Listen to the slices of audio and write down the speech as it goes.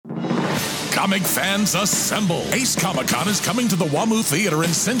Comic fans assemble. Ace Comic-Con is coming to the WAMU Theater in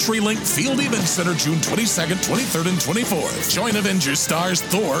CenturyLink Field Event Center June 22nd, 23rd, and 24th. Join Avengers stars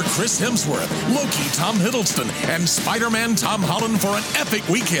Thor, Chris Hemsworth, Loki, Tom Hiddleston, and Spider-Man Tom Holland for an epic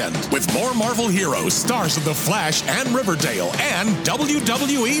weekend. With more Marvel heroes, stars of The Flash and Riverdale, and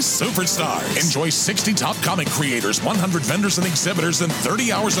WWE superstars. Enjoy 60 top comic creators, 100 vendors and exhibitors, and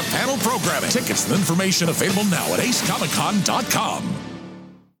 30 hours of panel programming. Tickets and information available now at acecomiccon.com.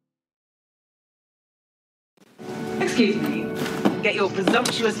 Excuse me. Get your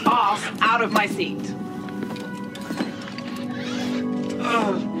presumptuous ass out of my seat.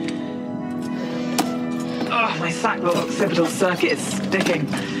 My sacral occipital circuit is sticking.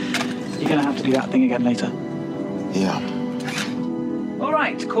 You're going to have to do that thing again later. Yeah. All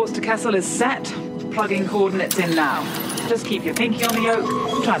right, course to Kessel is set. Plugging coordinates in now. Just keep your pinky on the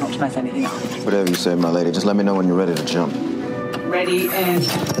yoke. Try not to mess anything up. Whatever you say, my lady. Just let me know when you're ready to jump. Ready and...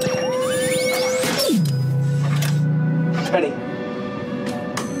 ready.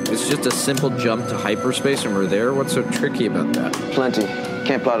 It's just a simple jump to hyperspace and we're there? What's so tricky about that? Plenty.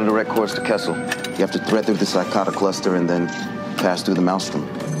 Can't plot a direct course to Kessel. You have to thread through the Psychotic cluster and then pass through the Maelstrom.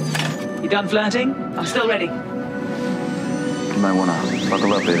 You done flirting? I'm still ready. You might want to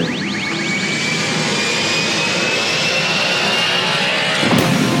buckle up, baby.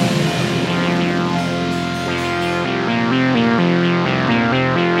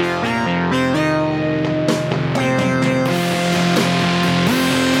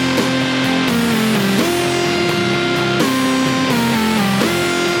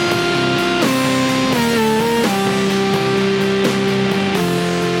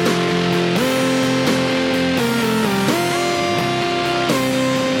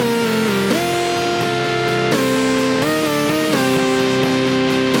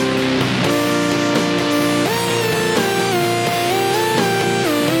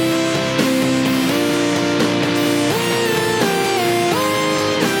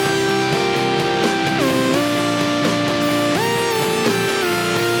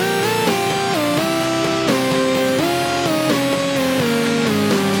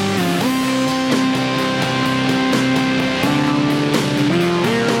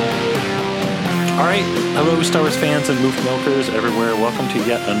 Star Wars fans and Moof Milkers everywhere, welcome to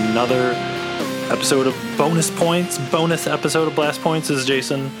yet another episode of Bonus Points, bonus episode of Blast Points. This is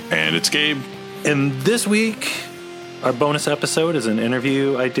Jason. And it's Gabe. And this week, our bonus episode is an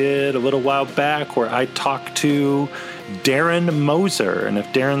interview I did a little while back where I talked to Darren Moser. And if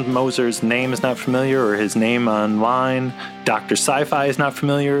Darren Moser's name is not familiar or his name online, Dr. Sci-Fi is not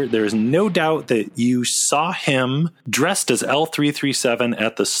familiar, there is no doubt that you saw him dressed as L337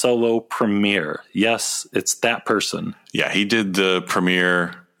 at the Solo premiere. Yes, it's that person. Yeah, he did the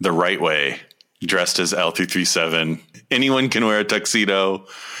premiere the right way, dressed as L337. Anyone can wear a tuxedo.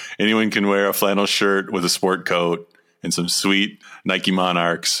 Anyone can wear a flannel shirt with a sport coat and some sweet Nike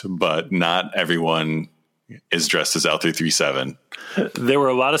Monarchs, but not everyone is dressed as L337. There were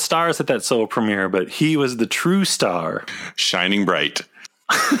a lot of stars at that Solo premiere, but he was the true star. Shining bright.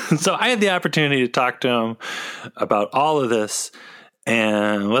 So I had the opportunity to talk to him about all of this,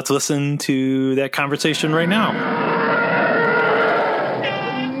 and let's listen to that conversation right now.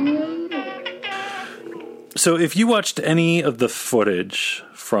 So if you watched any of the footage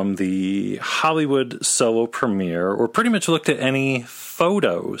from the Hollywood Solo premiere, or pretty much looked at any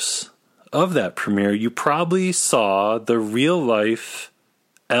photos of that premiere, you probably saw the real-life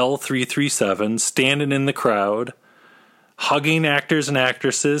L337 standing in the crowd, hugging actors and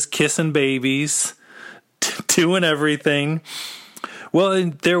actresses, kissing babies, doing everything. Well,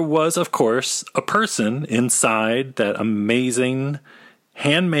 and there was, of course, a person inside that amazing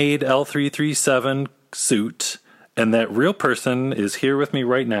handmade L337 suit, and that real person is here with me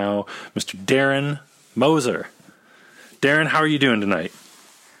right now, Mr. Darren Moser. Darren, how are you doing tonight?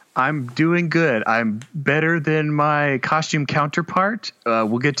 I'm doing good. I'm better than my costume counterpart.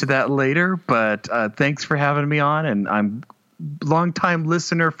 We'll get to that later, but thanks for having me on. And I'm long-time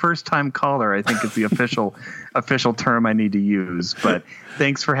listener, first-time caller, I think is the official term I need to use. But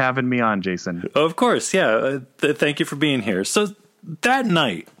thanks for having me on, Jason. Of course, yeah. Thank you for being here. So that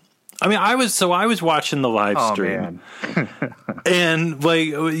night, I mean, I was watching the live stream, and like,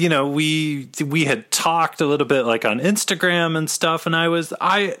 you know, we had talked a little bit like on Instagram and stuff, and I was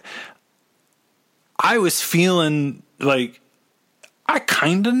feeling like I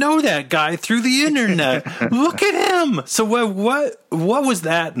kind of know that guy through the internet. Look at him. So what was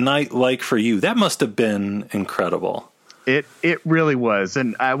that night like for you? That must have been incredible. It really was.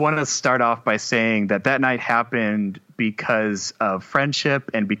 And I want to start off by saying that night happened because of friendship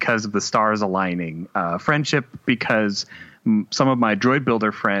and because of the stars aligning. Friendship because some of my droid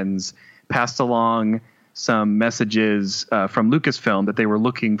builder friends passed along some messages from Lucasfilm that they were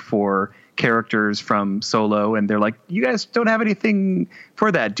looking for characters from Solo, and they're like, "You guys don't have anything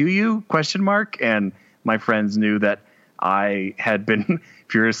for that, do you?" ? And my friends knew that I had been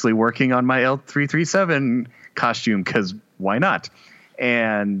furiously working on my L337 costume, because why not?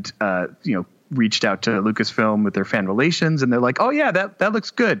 And reached out to Lucasfilm with their fan relations, and they're like, "Oh yeah, that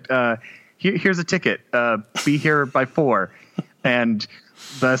looks good. Here's a ticket. Be here by 4." And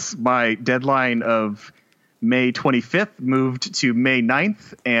thus my deadline of May 25th moved to May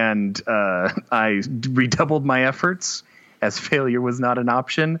 9th, and I redoubled my efforts, as failure was not an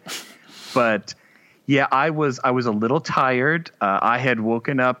option. But yeah, I was a little tired. I had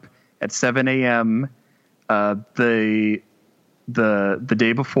woken up at 7 a.m. The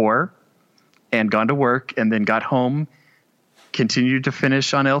day before and gone to work, and then got home, continued to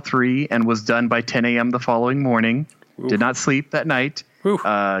finish on L3, and was done by 10 a.m. the following morning. Ooh. Did not sleep that night.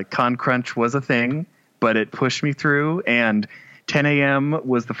 Con Crunch was a thing, but it pushed me through, and 10 a.m.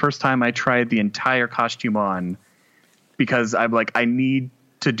 was the first time I tried the entire costume on, because I'm like, I need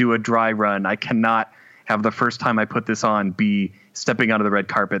to do a dry run. I cannot have the first time I put this on be stepping onto the red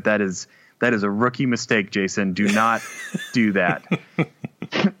carpet. That is a rookie mistake, Jason. Do not do that.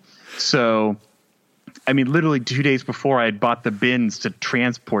 So, I mean, literally 2 days before, I had bought the bins to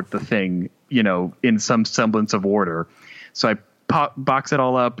transport the thing, in some semblance of order. So I box it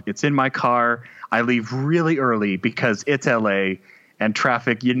all up. It's in my car. I leave really early because it's LA, and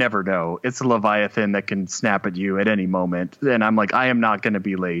traffic, you never know. It's a Leviathan that can snap at you at any moment. And I'm like, I am not going to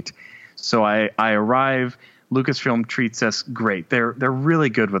be late. So I arrive. Lucasfilm treats us great. They're really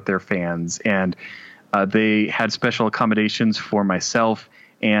good with their fans, and they had special accommodations for myself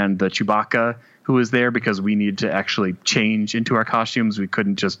and the Chewbacca who was there, because we needed to actually change into our costumes. We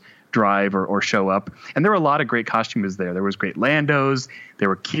couldn't just drive or show up. And there were a lot of great costumers there. There was great Landos, there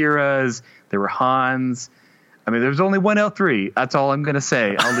were Kiras, there were Hans. I mean, there was only one L3. That's all I'm going to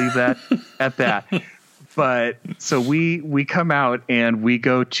say. I'll leave that at that. But so we come out and we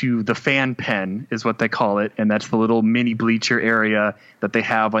go to the fan pen, is what they call it. And that's the little mini bleacher area that they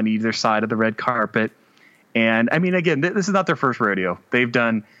have on either side of the red carpet. And I mean, again, this is not their first rodeo. They've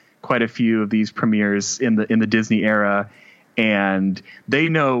done quite a few of these premieres in the Disney era, and they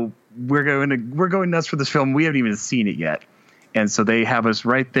know we're going nuts for this film. We haven't even seen it yet. And so they have us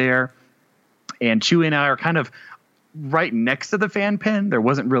right there. And Chewie and I are kind of right next to the fan pen. There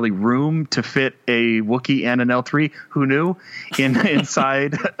wasn't really room to fit a Wookiee and an L3. Who knew?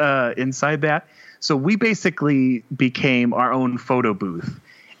 Inside that. So we basically became our own photo booth.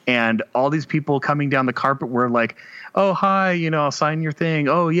 And all these people coming down the carpet were like, "Oh, hi, I'll sign your thing.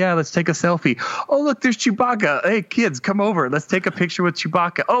 Oh, yeah, let's take a selfie. Oh, look, there's Chewbacca. Hey, kids, come over. Let's take a picture with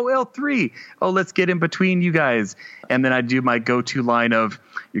Chewbacca. Oh, L3. Oh, let's get in between you guys." And then I do my go-to line of,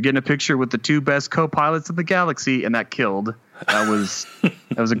 "You're getting a picture with the two best co-pilots in the galaxy," and that killed. That was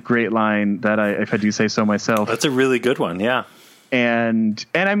a great line that if I do say so myself. That's a really good one, yeah. And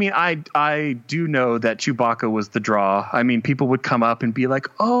I mean, I do know that Chewbacca was the draw. I mean, people would come up and be like,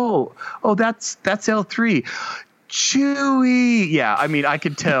 oh, that's L3. Chewie. Yeah, I mean, I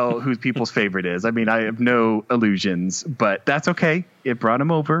could tell who people's favorite is. I mean, I have no illusions, but that's okay. It brought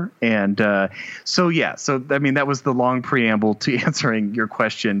him over. And so I mean, that was the long preamble to answering your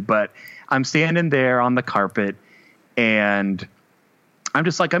question. But I'm standing there on the carpet, and I'm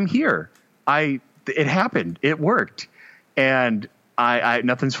just like, I'm here. It happened. It worked. And I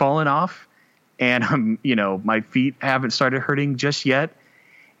nothing's fallen off, and I'm, my feet haven't started hurting just yet.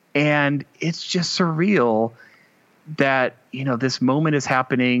 And it's just surreal that, this moment is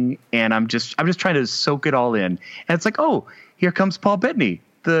happening, and I'm just trying to soak it all in. And it's like, oh, here comes Paul Bettany,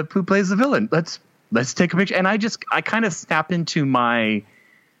 who plays the villain. Let's take a picture. And I kind of snap into my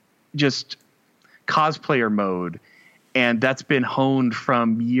just cosplayer mode. And that's been honed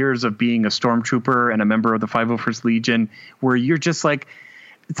from years of being a stormtrooper and a member of the 501st Legion, where you're just like,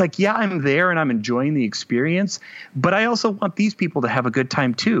 it's like, yeah, I'm there and I'm enjoying the experience, but I also want these people to have a good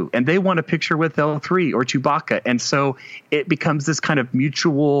time too. And they want a picture with L3 or Chewbacca. And so it becomes this kind of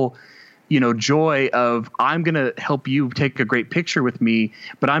mutual, joy of, I'm going to help you take a great picture with me,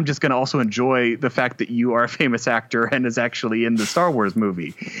 but I'm just going to also enjoy the fact that you are a famous actor and is actually in the Star Wars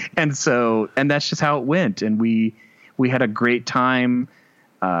movie. And that's just how it went. And we had a great time.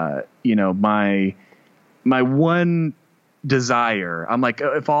 My one desire, I'm like,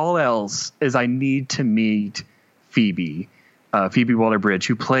 if all else is, I need to meet Phoebe Waller-Bridge,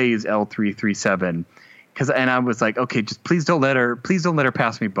 who plays L337. And I was like, okay, just please don't let her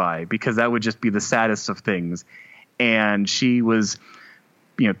pass me by, because that would just be the saddest of things. And she was,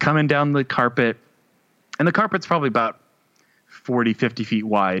 coming down the carpet, and the carpet's probably about 40, 50 feet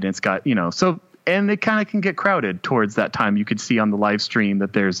wide. And it's got, so, and it kind of can get crowded towards that time. You could see on the live stream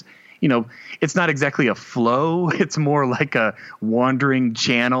that there's, it's not exactly a flow. It's more like a wandering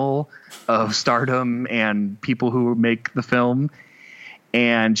channel of stardom and people who make the film.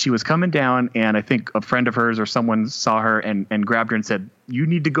 And she was coming down, and I think a friend of hers or someone saw her and grabbed her and said, "You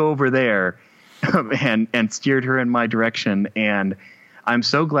need to go over there," and steered her in my direction. And I'm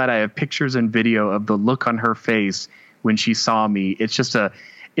so glad I have pictures and video of the look on her face when she saw me. It's just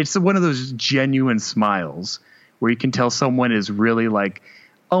it's one of those genuine smiles where you can tell someone is really like,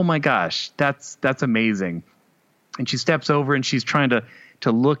 "Oh my gosh, that's amazing." And she steps over and she's trying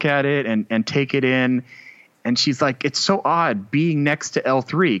to look at it and take it in. And she's like, it's so odd being next to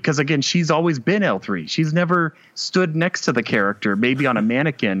L3. Because, again, she's always been L3. She's never stood next to the character, maybe on a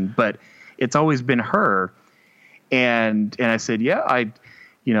mannequin, but it's always been her. And I said, yeah,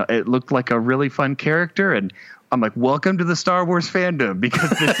 it looked like a really fun character. And I'm like, welcome to the Star Wars fandom,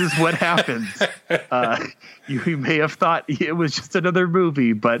 because this is what happens. You may have thought it was just another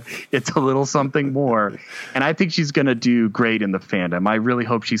movie, but it's a little something more. And I think she's going to do great in the fandom. I really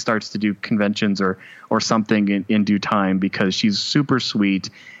hope she starts to do conventions or something in due time, because she's super sweet.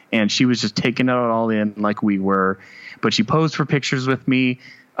 And she was just taking it all in like we were. But she posed for pictures with me.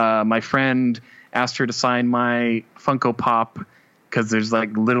 My friend asked her to sign my Funko Pop, because there's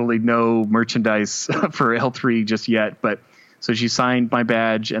like literally no merchandise for L3 just yet. But so she signed my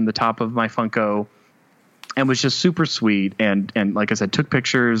badge and the top of my Funko, and was just super sweet. And like I said, took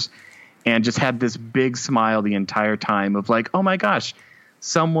pictures and just had this big smile the entire time of like, oh my gosh,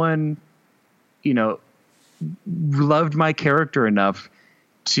 someone, loved my character enough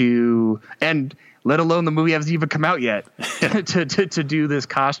to, and let alone the movie hasn't even come out yet, to do this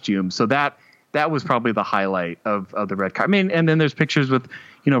costume. So that was probably the highlight of the red carpet. I mean, and then there's pictures with,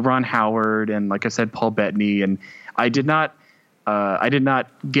 Ron Howard and, like I said, Paul Bettany. And I did not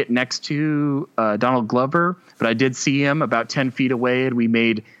get next to Donald Glover, but I did see him about 10 feet away, and we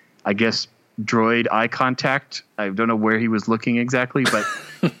made, I guess, droid eye contact. I don't know where he was looking exactly,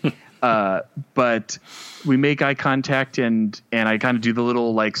 but we make eye contact, and I kind of do the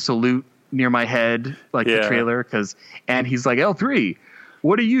little like salute near my head, like the trailer, and he's like, L3,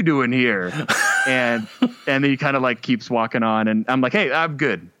 what are you doing here? and then he kind of like keeps walking on, and I'm like, hey, I'm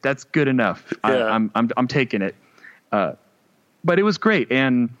good. That's good enough. Yeah. I'm taking it. But it was great.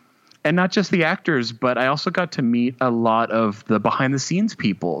 And not just the actors, but I also got to meet a lot of the behind the scenes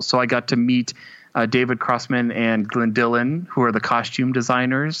people. So I got to meet David Crossman and Glenn Dillon, who are the costume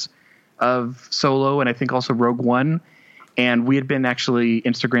designers of Solo, and I think also Rogue One. And we had been actually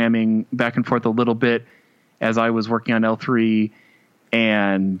Instagramming back and forth a little bit as I was working on L3.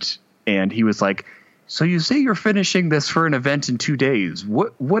 And he was like, so you say you're finishing this for an event in 2 days.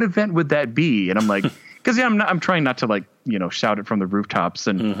 What event would that be? And I'm like, because I'm trying not to like, shout it from the rooftops.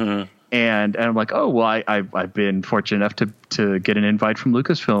 And and I'm like, oh, well, I've been fortunate enough to get an invite from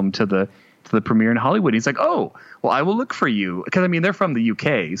Lucasfilm to the premiere in Hollywood. He's like, oh, well, I will look for you. Because, I mean, they're from the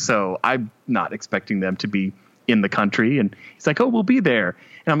UK, so I'm not expecting them to be in the country. And he's like, oh, we'll be there.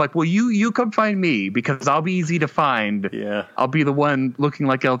 And I'm like, well, you come find me, because I'll be easy to find. Yeah. I'll be the one looking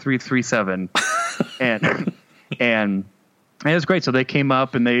like L337. and it was great. So they came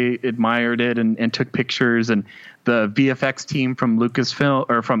up and they admired it and took pictures. And the VFX team from Lucasfilm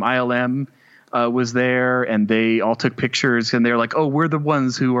or from ILM was there, and they all took pictures. And they're like, oh, we're the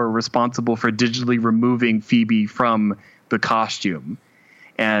ones who are responsible for digitally removing Phoebe from the costume.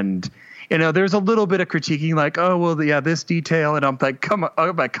 And there's a little bit of critiquing, like, oh, well, yeah, this detail. And I'm like, come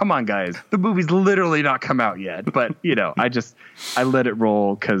on, guys. The movie's literally not come out yet. But, I let it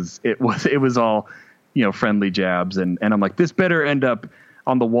roll, because it was all, friendly jabs. And I'm like, this better end up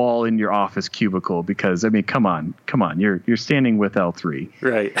on the wall in your office cubicle, because, I mean, come on. You're standing with L3.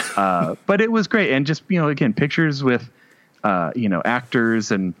 Right. But it was great. And just, again, pictures with,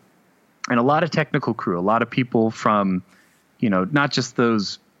 actors and a lot of technical crew, a lot of people from, not just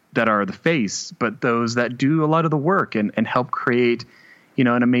those that are the face, but those that do a lot of the work and help create,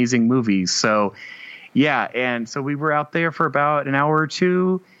 an amazing movie. So, yeah. And so we were out there for about an hour or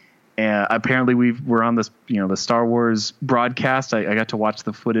two. And apparently we're on this, the Star Wars broadcast. I got to watch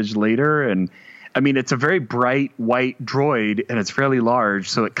the footage later. And I mean, it's a very bright white droid, and it's fairly large.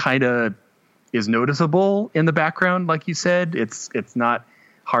 So it kind of is noticeable in the background. Like you said, it's not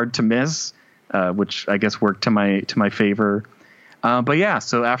hard to miss, which I guess worked to my favor. But yeah,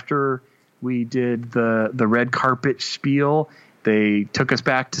 so after we did the red carpet spiel, they took us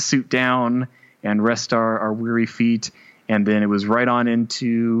back to suit down and rest our weary feet. And then it was right on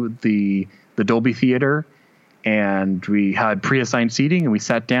into the Dolby Theater, and we had pre-assigned seating, and we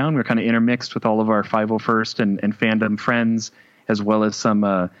sat down. We were kind of intermixed with all of our 501st and fandom friends as well as some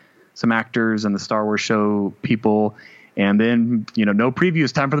actors and the Star Wars show people. And then, no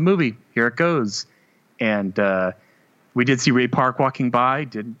previews, time for the movie. Here it goes. And we did see Ray Park walking by.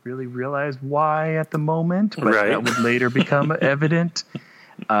 Didn't really realize why at the moment, but that would later become evident.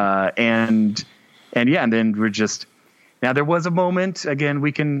 And then we're just... Now, there was a moment, again,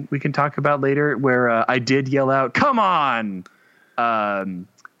 we can talk about later, where I did yell out, "Come on!"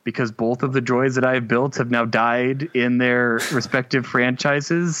 Because both of the droids that I have built have now died in their respective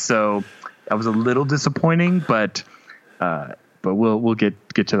franchises. So that was a little disappointing, but we'll get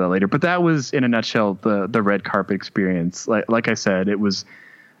to that later. But that was, in a nutshell, the red carpet experience. Like I said, it was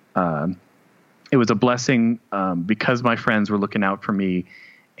a blessing because my friends were looking out for me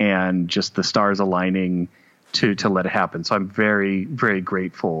and just the stars aligning to let it happen. So I'm very, very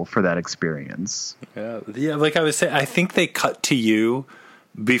grateful for that experience. Yeah. Like I was saying, I think they cut to you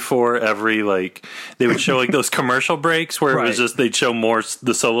before every, they would show those commercial breaks where it was just, they'd show more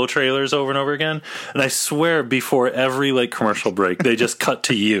the Solo trailers over and over again. And I swear before every commercial break, they just cut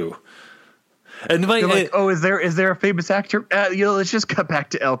to you. And is there a famous actor? Let's just cut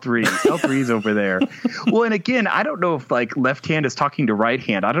back to L3. L3's over there. Well, and again, I don't know if left hand is talking to right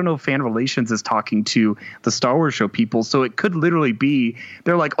hand. I don't know if fan relations is talking to the Star Wars show people. So it could literally be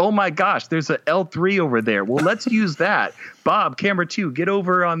they're like, "Oh my gosh, there's a L3 over there. Well, let's use that. Bob, camera 2, get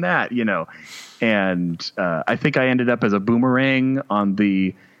over on that." And I think I ended up as a boomerang on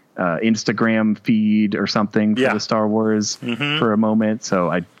the Instagram feed or something for the Star Wars for a moment. So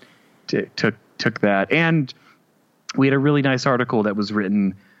I took that, and we had a really nice article that was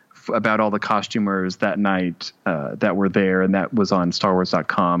written about all the costumers that night that were there, and that was on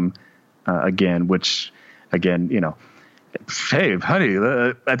StarWars.com again, hey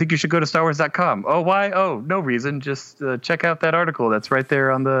honey, I think you should go to StarWars.com. Oh, why? Oh, no reason, just check out that article that's right there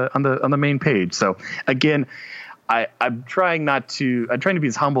on the main page. So again, I'm trying to be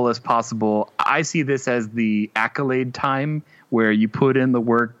as humble as possible. I see this as the accolade time where you put in the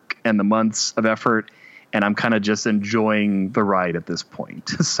work and the months of effort, and I'm kind of just enjoying the ride at this point.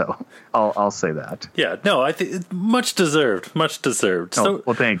 So I'll say that. Yeah, no, I think much deserved. Oh, so,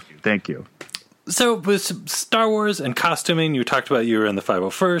 well, thank you. So with Star Wars and costuming, you talked about you were in the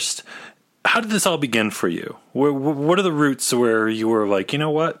 501st. How did this all begin for you? What are the roots where you were like, you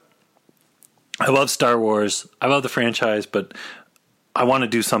know what? I love Star Wars. I love the franchise, but I want to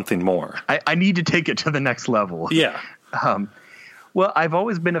do something more. I need to take it to the next level. Yeah. Well, I've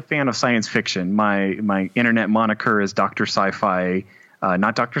always been a fan of science fiction. My internet moniker is Dr. Sci-Fi,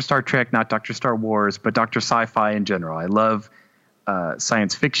 not Dr. Star Trek, not Dr. Star Wars, but Dr. Sci-Fi in general. I love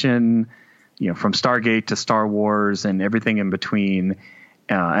science fiction, from Stargate to Star Wars and everything in between.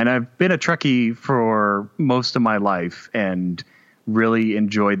 And I've been a Trekkie for most of my life and really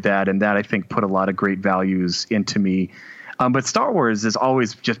enjoyed that. And that, I think, put a lot of great values into me. But Star Wars has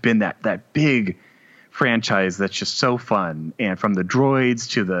always just been that big franchise that's just so fun, and from the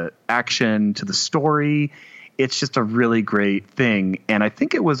droids to the action to the story, it's just a really great thing. And I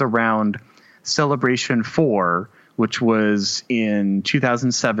think it was around Celebration 4, which was in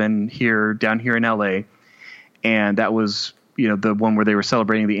 2007 down here in LA, and that was the one where they were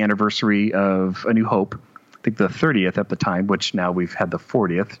celebrating the anniversary of A New Hope. I think the 30th at the time, which now we've had the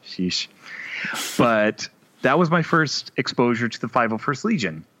 40th. Sheesh. But that was my first exposure to the 501st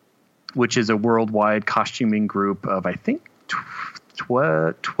Legion, which is a worldwide costuming group of, I think,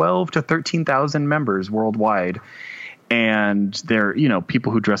 12 to 13,000 members worldwide. And they're,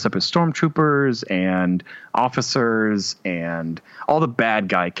 people who dress up as stormtroopers and officers and all the bad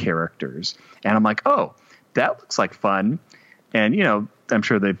guy characters. And I'm like, oh, that looks like fun. And, I'm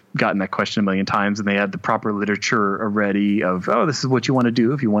sure they've gotten that question a million times, and they had the proper literature already of, oh, this is what you want to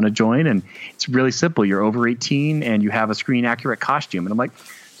do if you want to join. And it's really simple. You're over 18 and you have a screen accurate costume. And I'm like,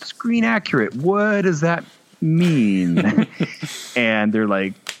 screen accurate, what does that mean? And they're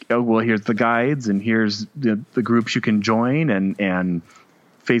like, oh, well, here's the guides, and here's the groups you can join, and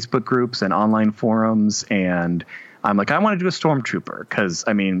Facebook groups and online forums. And I'm like, I want to do a stormtrooper, because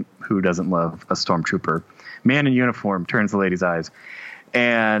who doesn't love a stormtrooper? Man in uniform turns the lady's eyes.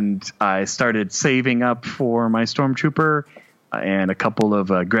 And I started saving up for my stormtrooper, and a couple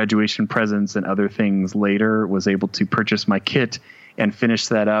of graduation presents and other things later was able to purchase my kit and finish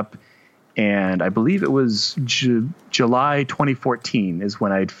that up. And I believe it was July 2014 is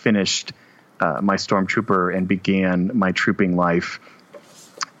when I'd finished my stormtrooper and began my trooping life.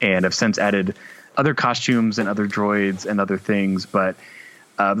 And I've since added other costumes and other droids and other things. But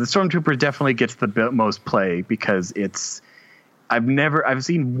the stormtrooper definitely gets the most play, because I've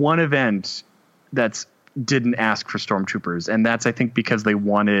seen one event that's didn't ask for Stormtroopers, and that's, I think, because they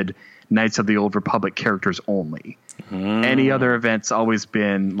wanted Knights of the Old Republic characters only. Any other event's always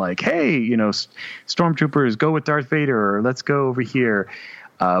been like, hey, Stormtroopers, go with Darth Vader, or let's go over here.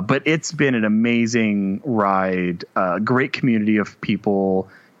 But it's been an amazing ride, great community of people,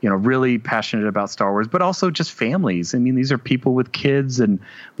 really passionate about Star Wars, but also just families. I mean, these are people with kids and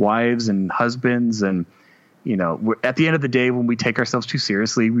wives and husbands, and at the end of the day, when we take ourselves too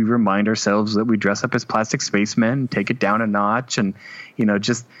seriously, we remind ourselves that we dress up as plastic spacemen, take it down a notch, and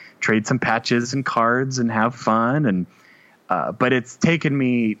just trade some patches and cards and have fun. And but it's taken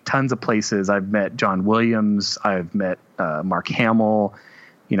me tons of places. I've met John Williams. I've met Mark Hamill.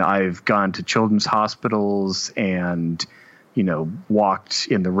 I've gone to children's hospitals and walked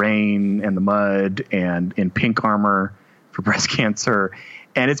in the rain and the mud and in pink armor for breast cancer.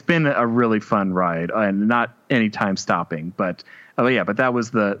 And it's been a really fun ride, and not any time stopping. But that was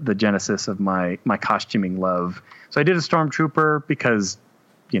the genesis of my costuming love. So I did a Stormtrooper because,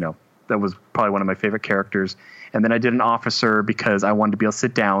 that was probably one of my favorite characters. And then I did an officer because I wanted to be able to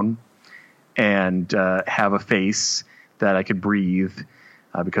sit down and have a face that I could breathe,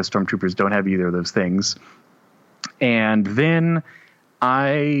 because Stormtroopers don't have either of those things. And then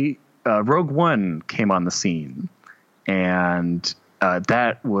Rogue One came on the scene, and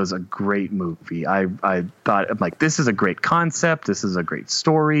that was a great movie. I thought, I'm like, this is a great concept. This is a great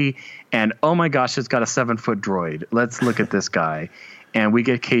story. And oh my gosh, it's got a 7-foot droid. Let's look at this guy. And we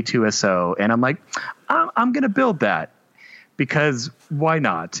get K2SO. And I'm like, I'm going to build that, because why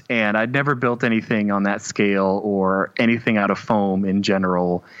not? And I'd never built anything on that scale or anything out of foam in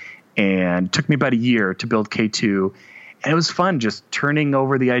general. And it took me about a year to build K2. And it was fun just turning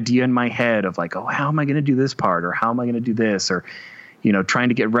over the idea in my head of like, oh, how am I going to do this part? Or how am I going to do this? Or, trying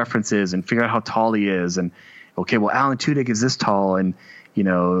to get references and figure out how tall he is. And okay, well, Alan Tudyk is this tall, and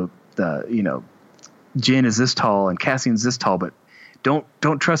Jyn is this tall, and Cassian's this tall, but don't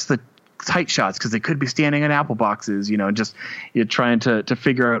trust the tight shots because they could be standing on apple boxes. Just you're trying to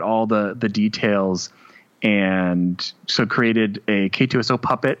figure out all the details, and so created a K2SO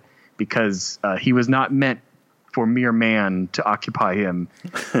puppet because he was not meant for mere man to occupy him.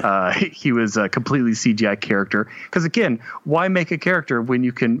 He was a completely CGI character. Because again, why make a character when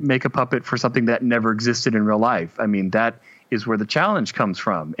you can make a puppet for something that never existed in real life? I mean, that is where the challenge comes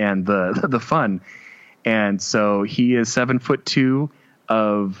from and the fun. And so he is 7'2"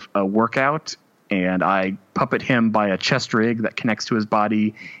 of a workout, and I puppet him by a chest rig that connects to his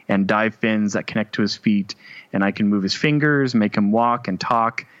body and dive fins that connect to his feet. And I can move his fingers, make him walk and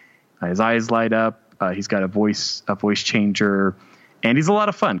talk. His eyes light up. He's got a voice changer, and he's a lot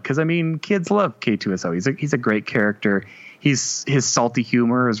of fun because, I mean, kids love K2SO. He's a great character. His salty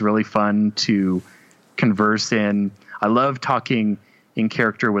humor is really fun to converse in. I love talking in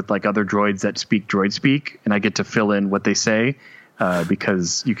character with like other droids that speak droid speak, and I get to fill in what they say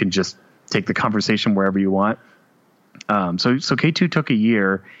because you can just take the conversation wherever you want. So K2 took a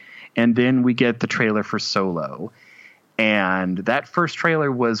year, and then we get the trailer for Solo. And that first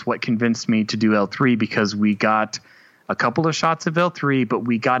trailer was what convinced me to do L3, because we got a couple of shots of L3, but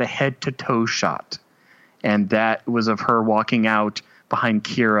we got a head-to-toe shot. And that was of her walking out behind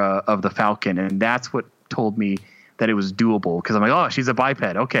Kira of the Falcon. And that's what told me that it was doable, because I'm like, oh, she's a biped.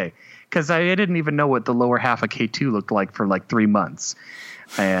 Okay. Because I didn't even know what the lower half of K2 looked like for like 3 months.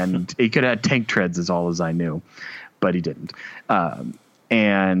 And he could have had tank treads is all as I knew, but he didn't.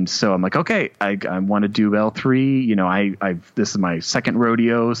 And so I'm like, okay, I want to do L3. This is my second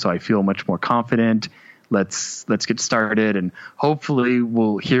rodeo, so I feel much more confident. Let's get started, and hopefully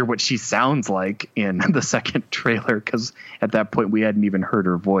we'll hear what she sounds like in the second trailer, because at that point we hadn't even heard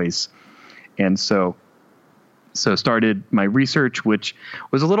her voice. And so started my research, which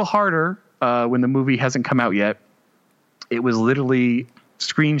was a little harder when the movie hasn't come out yet. It was literally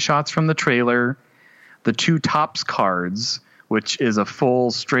screenshots from the trailer, the 2 tops cards, which is a full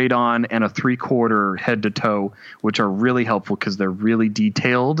straight on and a 3/4 head to toe, which are really helpful because they're really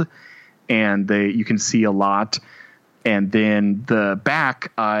detailed and you can see a lot. And then the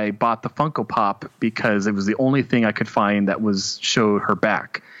back, I bought the Funko Pop because it was the only thing I could find that showed her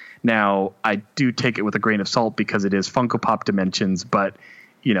back. Now, I do take it with a grain of salt because it is Funko Pop dimensions, but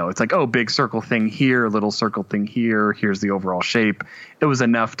it's like, oh, big circle thing here, little circle thing here, here's the overall shape. It was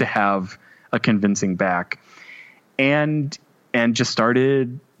enough to have a convincing back. And just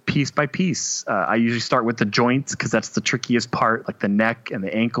started piece by piece. I usually start with the joints because that's the trickiest part, like the neck and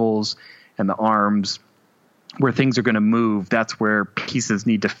the ankles and the arms, where things are going to move. That's where pieces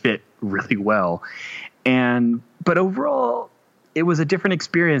need to fit really well. But overall, it was a different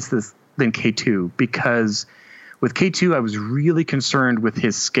experience than K2, because with K2, I was really concerned with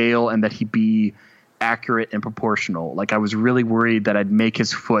his scale and that he be accurate and proportional. Like I was really worried that I'd make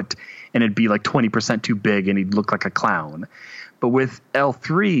his foot and it'd be like 20% too big and he'd look like a clown. But with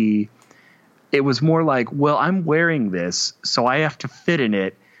L3, it was more like, well, I'm wearing this, so I have to fit in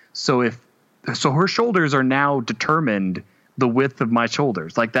it. So her shoulders are now determined the width of my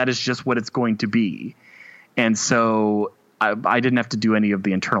shoulders. Like that is just what it's going to be. And so I didn't have to do any of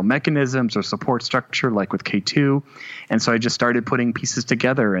the internal mechanisms or support structure like with K2. And so I just started putting pieces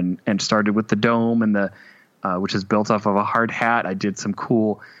together and started with the dome and which is built off of a hard hat. I did some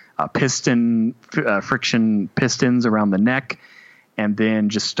cool friction pistons around the neck, and then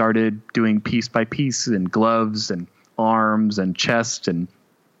just started doing piece by piece and gloves and arms and chest. And,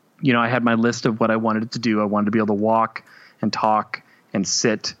 I had my list of what I wanted it to do. I wanted to be able to walk and talk and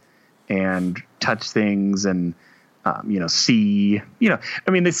sit and touch things and, see,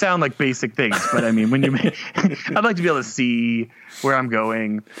 they sound like basic things, but I mean, when I'd like to be able to see where I'm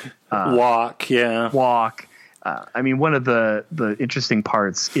going, walk. One of the interesting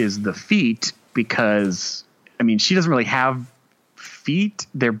parts is the feet, because she doesn't really have feet.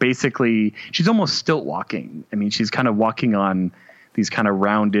 They're basically, she's almost stilt walking. She's kind of walking on these kind of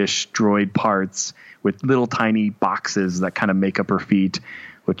roundish droid parts with little tiny boxes that kind of make up her feet,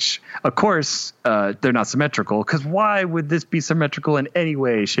 which, of course, they're not symmetrical, because why would this be symmetrical in any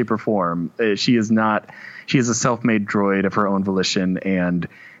way, shape, or form? She is not. She is a self-made droid of her own volition, and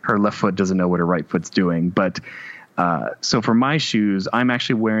her left foot doesn't know what her right foot's doing. But so for my shoes, I'm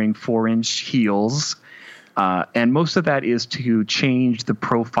actually wearing 4-inch heels, and most of that is to change the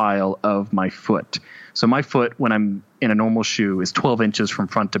profile of my foot. So my foot, when I'm in a normal shoe, is 12 inches from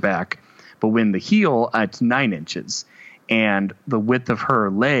front to back, but when the heel, it's 9 inches. And the width of her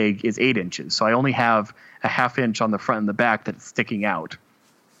leg is 8 inches. So I only have a ½ inch on the front and the back that's sticking out,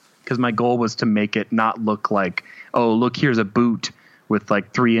 because my goal was to make it not look like, oh, look, here's a boot with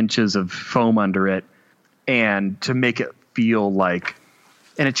like 3 inches of foam under it, and to make it feel like,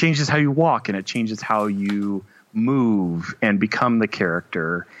 and it changes how you walk and it changes how you move and become the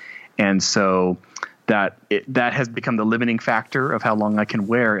character. And so that has become the limiting factor of how long I can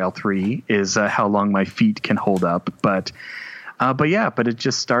wear L3 is how long my feet can hold up. But it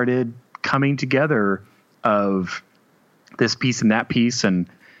just started coming together of this piece and that piece. And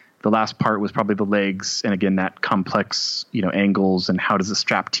the last part was probably the legs. And again, that complex, angles and how does it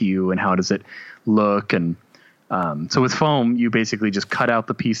strap to you and how does it look? And so with foam, you basically just cut out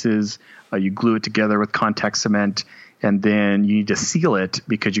the pieces, you glue it together with contact cement, and then you need to seal it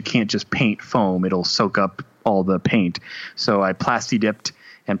because you can't just paint foam. It'll soak up all the paint. So I Plasti-Dipped,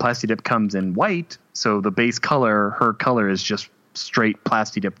 and Plasti-Dip comes in white. So the base color, her color is just straight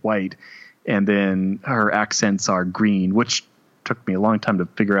Plasti-Dip white. And then her accents are green, which took me a long time to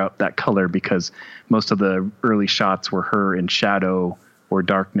figure out that color because most of the early shots were her in shadow or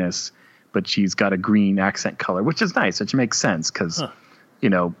darkness, but she's got a green accent color, which is nice, which makes sense because,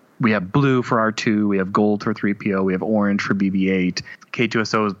 we have blue for R2, we have gold for 3PO, we have orange for BB-8,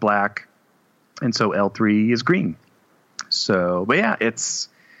 K2SO is black, and so L3 is green. So, but yeah,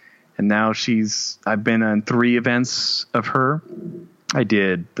 and now I've been on 3 events of her. I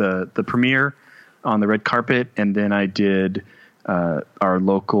did the premiere on the red carpet, and then I did our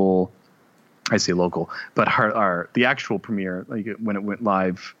local, I say local, but the actual premiere, like when it went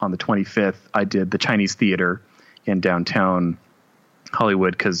live on the 25th, I did the Chinese Theater in downtown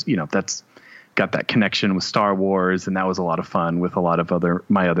Hollywood because that's got that connection with Star Wars, and that was a lot of fun with a lot of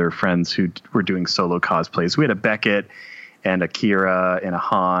my other friends who were doing solo cosplays. We had a Beckett and a Kira and a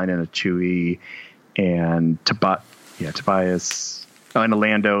Han and a Chewie and Tobias and a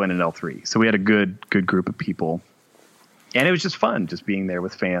Lando and an L3. So we had a good group of people, and it was just fun just being there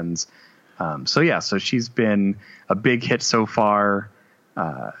with fans. So she's been a big hit so far.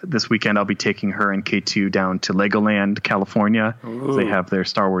 This weekend, I'll be taking her and K2 down to Legoland, California. They have their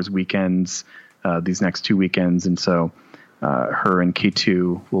Star Wars weekends these next 2 weekends. And so her and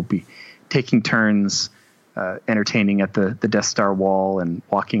K2 will be taking turns entertaining at the Death Star wall and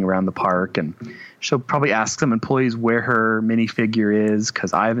walking around the park. And she'll probably ask some employees where her minifigure is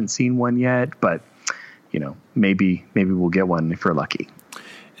because I haven't seen one yet. But, maybe we'll get one if we're lucky.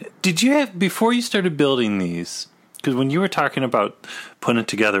 Did you have, before you started building these, because when you were talking about putting it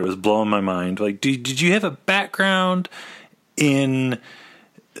together, it was blowing my mind. Like, did you have a background in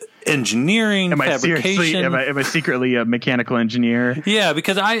engineering, fabrication? Am I secretly a mechanical engineer? Yeah,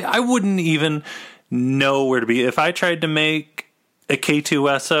 because I wouldn't even know where to be. If I tried to make a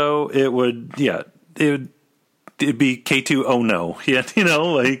K2SO, it'd be K2 oh no. Yeah,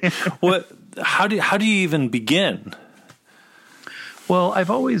 what how do you even begin? Well, I've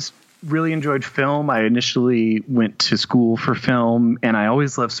always really enjoyed film. I initially went to school for film, and I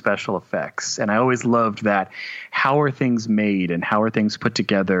always loved special effects. And I always loved that. How are things made and how are things put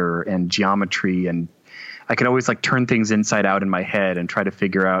together and geometry? And I could always like turn things inside out in my head and try to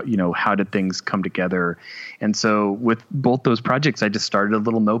figure out, how did things come together? And so with both those projects, I just started a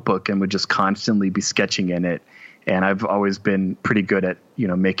little notebook and would just constantly be sketching in it. And I've always been pretty good at,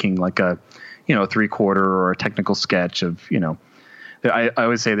 making like a, 3/4 or a technical sketch of, I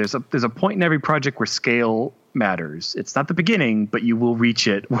always say there's a point in every project where scale matters. It's not the beginning, but you will reach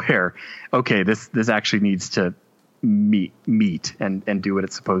it where, okay, this actually needs to meet and do what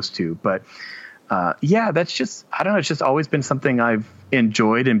it's supposed to. But that's just, I don't know. It's just always been something I've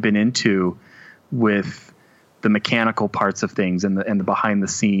enjoyed and been into with the mechanical parts of things and the behind the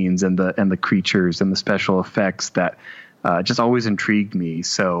scenes and the creatures and the special effects that just always intrigued me.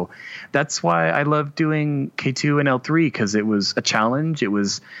 So that's why I love doing K2 and L3, because it was a challenge. It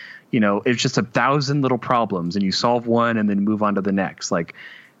was, it's just 1,000 little problems and you solve one and then move on to the next. Like,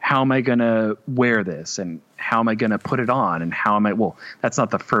 how am I going to wear this and how am I going to put it on and well, that's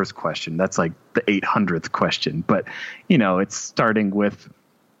not the first question. That's like the 800th question. But, it's starting with,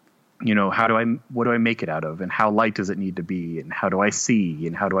 what do I make it out of and how light does it need to be and how do I see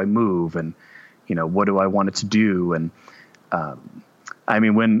and how do I move and, what do I want it to do? And,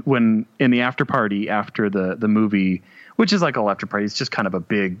 when in the after party after the movie, which is like all after parties, just kind of a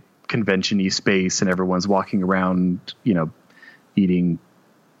big convention-y space and everyone's walking around, eating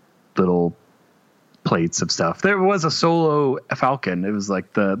little plates of stuff. There was a Solo Falcon. It was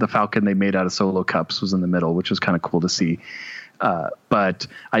like the Falcon they made out of Solo cups was in the middle, which was kind of cool to see. But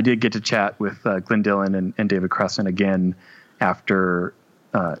I did get to chat with Glenn Dillon and David Crossman again after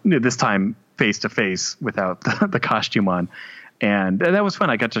this time face to face without the costume on, and that was fun.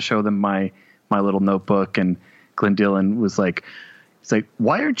 I got to show them my little notebook, and Glenn Dillon was like, "It's like,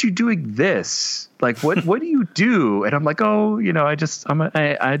 why aren't you doing this? Like, what do you do?" And I'm like, "Oh,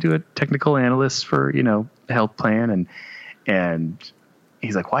 I do a technical analyst for a health plan," and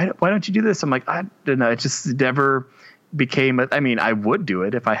he's like, "Why don't you do this?" I'm like, "I don't know. It just never became I would do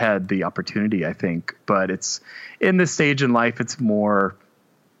it if I had the opportunity, I think, but it's in this stage in life, it's more,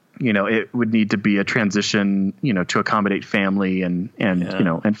 it would need to be a transition, to accommodate family and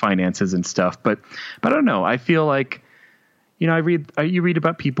finances and stuff. But I don't know. I feel like, you read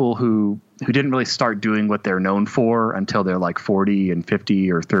about people who didn't really start doing what they're known for until they're like 40 and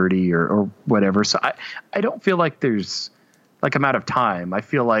 50 or 30 or whatever. So I don't feel like there's like I'm out of time. I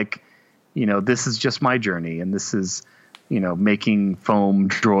feel like, this is just my journey, and this is, making foam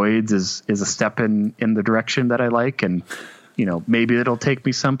droids is a step in the direction that I like. And, maybe it'll take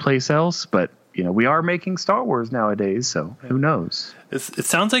me someplace else, but, we are making Star Wars nowadays. So who knows? It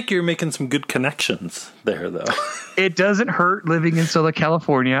sounds like you're making some good connections there, though. It doesn't hurt living in Southern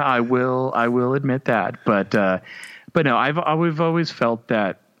California. I will admit that. But no, I've always felt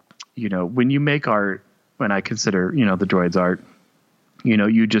that, when you make art, when I consider, the droids art,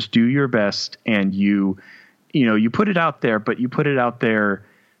 you just do your best and you put it out there, but you put it out there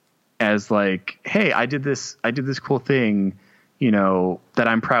as like, hey, I did this cool thing, that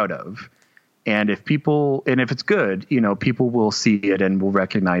I'm proud of. And if it's good, people will see it and will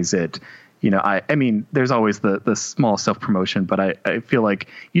recognize it. There's always the small self-promotion, but I feel like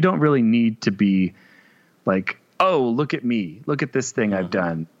you don't really need to be like, oh, look at me, look at this thing I've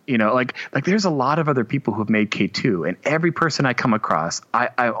done. Like there's a lot of other people who've made K2, and every person I come across,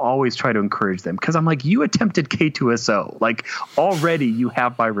 I always try to encourage them, because I'm like, you attempted K2SO, like already you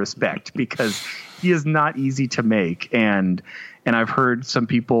have my respect, because he is not easy to make. And I've heard some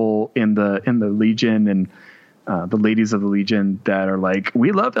people in the Legion and the ladies of the Legion that are like,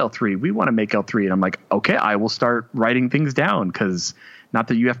 we love L3, we want to make L3. And I'm like, okay, I will start writing things down, because not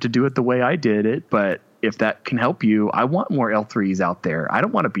that you have to do it the way I did it, but if that can help you, I want more L3s out there. I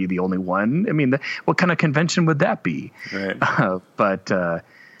don't want to be the only one. What kind of convention would that be? Right.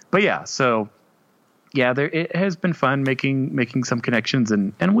 But yeah, so yeah, it has been fun making some connections,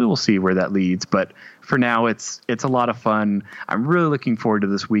 and we will see where that leads. But for now, it's a lot of fun. I'm really looking forward to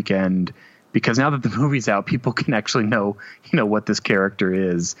this weekend, because now that the movie's out, people can actually know what this character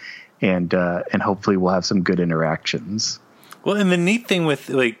is, and hopefully we'll have some good interactions. Well, and the neat thing with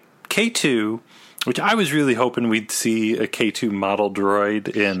like K2, which I was really hoping we'd see a K2 model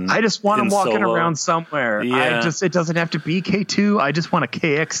droid in. I just want him walking Solo. Around somewhere. Yeah. It doesn't have to be K2. I just want a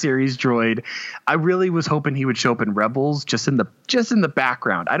KX series droid. I really was hoping he would show up in Rebels, just in the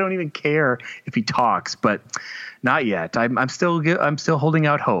background. I don't even care if he talks, but not yet. I'm still holding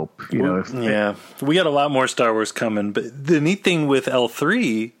out hope. We got a lot more Star Wars coming. But the neat thing with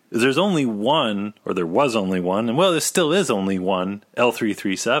L3 is there was only one, and well, there still is only one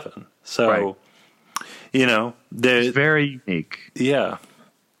L337. So, Right. there's very unique. Yeah.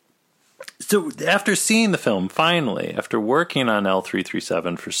 So after seeing the film, finally, after working on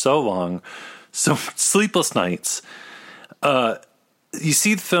L337 for so long, so sleepless nights, you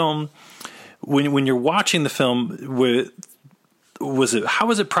see the film. When you're watching the film, how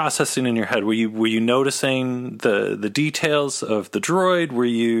was it processing in your head? Were you noticing the details of the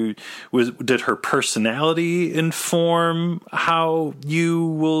droid? Did her personality inform how you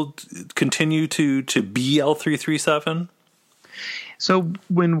will continue to be L337? So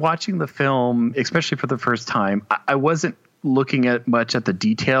when watching the film, especially for the first time, I wasn't looking at much at the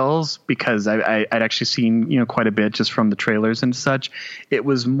details because I'd actually seen, quite a bit just from the trailers and such. It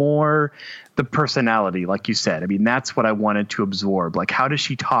was more the personality, like you said. I mean, that's what I wanted to absorb. Like, how does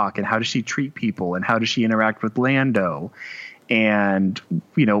she talk and how does she treat people and how does she interact with Lando? And,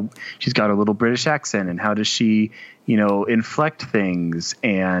 she's got a little British accent, and how does she, inflect things?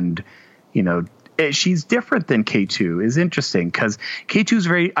 And, she's different than K2 is interesting because K2 is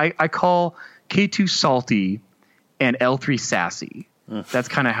I call K2 salty and L3 sassy. That's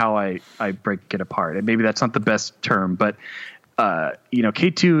kind of how I break it apart. And maybe that's not the best term, but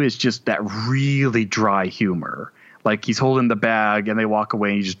K2 is just that really dry humor. Like, he's holding the bag and they walk away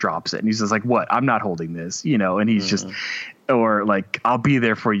and he just drops it. And he's just like, what? I'm not holding this, and he's just, or like, I'll be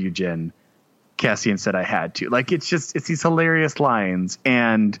there for you, Jen. Cassian said I had to. Like, it's these hilarious lines.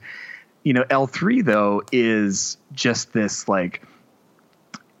 And, L3 though is just this, like,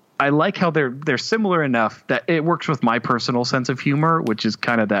 I like how they're similar enough that it works with my personal sense of humor, which is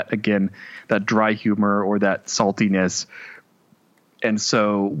kind of that, again, that dry humor or that saltiness. And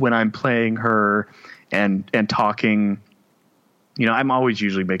so when I'm playing her and talking, I'm always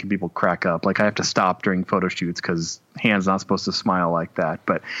usually making people crack up. Like, I have to stop during photo shoots because Han's not supposed to smile like that.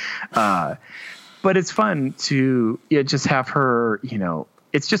 But it's fun to just have her,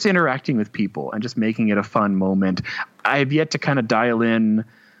 it's just interacting with people and just making it a fun moment. I've yet to kind of dial in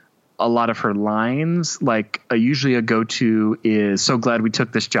a lot of her lines. Like, usually a go-to is "so glad we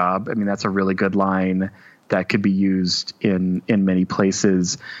took this job." I mean, that's a really good line that could be used in many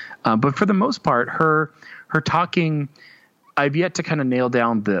places. But for the most part, her talking, I've yet to kind of nail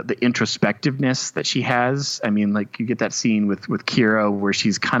down the introspectiveness that she has. I mean, like, you get that scene with Kira where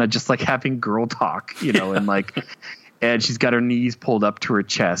she's kind of just like having girl talk, and like, and she's got her knees pulled up to her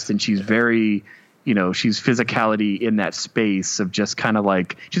chest and she's very, she's physicality in that space of just kind of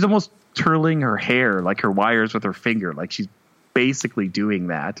like, she's almost twirling her hair, like her wires with her finger. Like, she's basically doing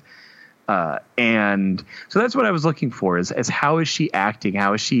that. And so that's what I was looking for is how is she acting?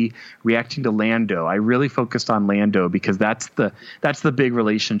 How is she reacting to Lando? I really focused on Lando because that's the big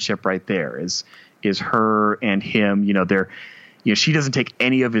relationship right there is her and him. She doesn't take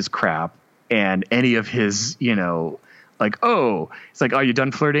any of his crap and any of his, like, oh, it's like, are you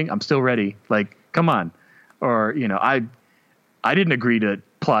done flirting? I'm still ready. Like, come on. Or, I didn't agree to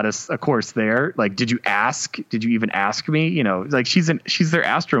plot a course there. Like, did you even ask me? Like, she's their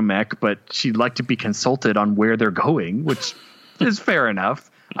astromech, but she'd like to be consulted on where they're going, which is fair enough.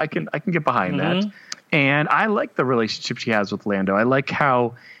 I can get behind that. And I like the relationship she has with Lando. I like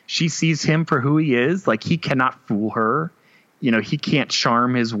how she sees him for who he is. Like, he cannot fool her. He can't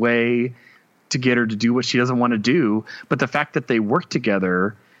charm his way to get her to do what she doesn't want to do. But the fact that they work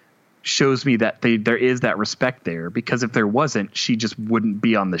together shows me that there is that respect there, because if there wasn't, she just wouldn't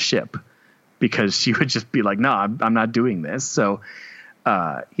be on the ship because she would just be like, no, I'm not doing this. So,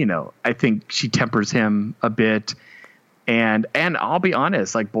 I think she tempers him a bit. And I'll be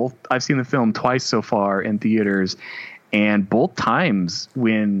honest, like, I've seen the film twice so far in theaters, and both times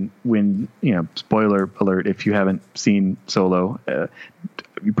when spoiler alert, if you haven't seen Solo,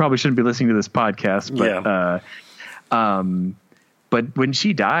 you probably shouldn't be listening to this podcast, but, but when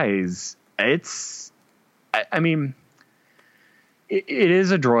she dies, it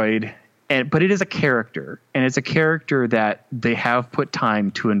is a droid, but it is a character, and it's a character that they have put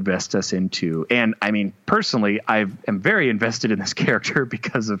time to invest us into. And I mean, personally, I am very invested in this character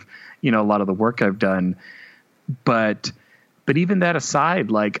because of, a lot of the work I've done. But even that aside,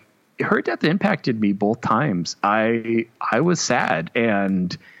 like, her death impacted me both times. I was sad,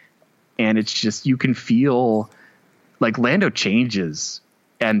 and it's just, you can feel like Lando changes,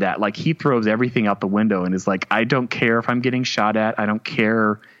 and that, like, he throws everything out the window and is like, I don't care if I'm getting shot at. I don't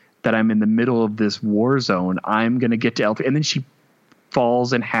care that I'm in the middle of this war zone. I'm going to get to L3. And then she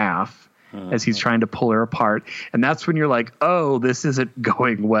falls in half as he's trying to pull her apart. And that's when you're like, oh, this isn't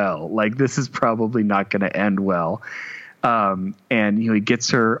going well. Like, this is probably not going to end well. And, he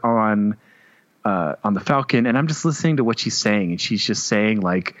gets her on the Falcon, and I'm just listening to what she's saying. And she's just saying,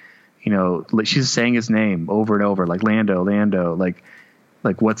 like, she's saying his name over and over, like, Lando, Lando, like,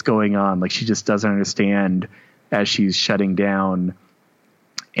 like what's going on. Like she just doesn't understand as she's shutting down.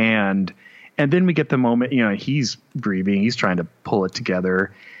 And then we get the moment, you know, he's grieving, he's trying to pull it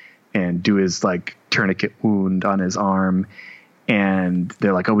together and do his like tourniquet wound on his arm. And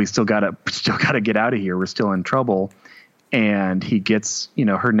they're like, oh, we still gotta get out of here. We're still in trouble. And he gets, you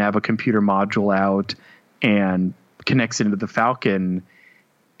know, her Navicomputer module out and connects into the Falcon.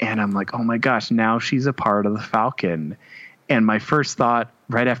 And I'm like, oh my gosh, now she's a part of the Falcon. And my first thought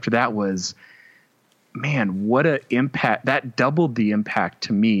right after that was, man, what a impact. That doubled the impact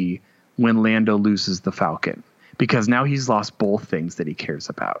to me when Lando loses the Falcon, because now he's lost both things that he cares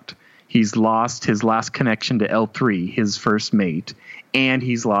about. He's lost his last connection to L3, his first mate, and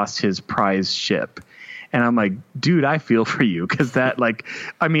he's lost his prize ship. And I'm like, dude, I feel for you, because that, like,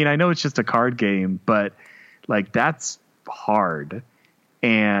 I mean, I know it's just a card game, but like that's hard.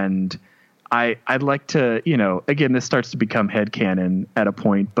 And I'd like to, you know, again, this starts to become headcanon at a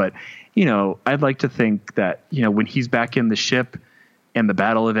point, but, you know, I'd like to think that, you know, when he's back in the ship and the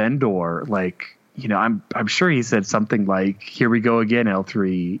Battle of Endor, like, you know, I'm sure he said something like, here we go again,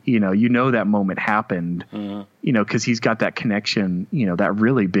 L3, you know, that moment happened, you know, cause he's got that connection, you know, that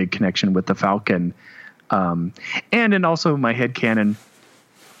really big connection with the Falcon. And also my headcanon,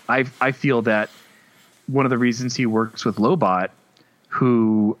 I feel that one of the reasons he works with Lobot,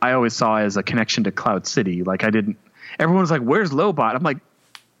 who I always saw as a connection to Cloud City. Like everyone was like, where's Lobot? I'm like,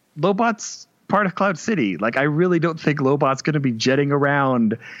 Lobot's part of Cloud City. Like, I really don't think Lobot's going to be jetting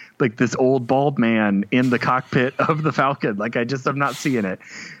around like this old bald man in the cockpit of the Falcon. Like, I'm not seeing it.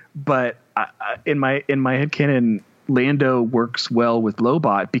 But in my headcanon, Lando works well with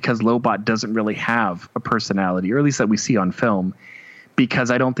Lobot because Lobot doesn't really have a personality, or at least that we see on film,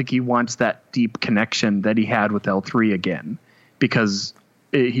 because I don't think he wants that deep connection that he had with L3 again, because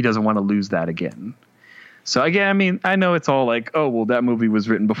he doesn't want to lose that again. So again, I mean, I know it's all like, oh, well, that movie was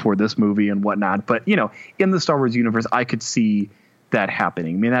written before this movie and whatnot. But, you know, in the Star Wars universe, I could see that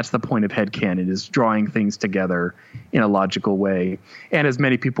happening. I mean, that's the point of headcanon, is drawing things together in a logical way. And as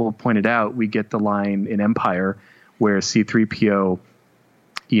many people have pointed out, we get the line in Empire where C-3PO,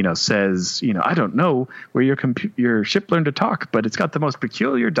 you know, says, you know, I don't know where your ship learned to talk, but it's got the most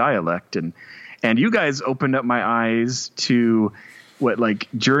peculiar dialect. And you guys opened up my eyes to what, like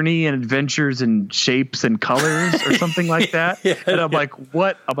journey and adventures and shapes and colors or something like that. And I'm like,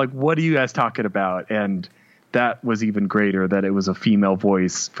 what? I'm like, what are you guys talking about? And that was even greater, that it was a female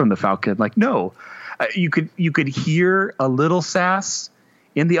voice from the Falcon. Like, no, you could hear a little sass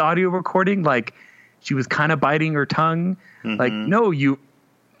in the audio recording. Like she was kind of biting her tongue. Like, no,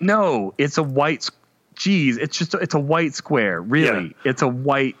 it's a white, geez, it's a white square. Really. Yeah. It's a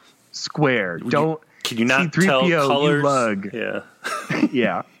white square. Can you not tell colors? You lug. Yeah.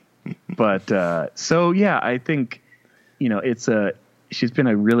 Yeah. But, so yeah, I think, you know, she's been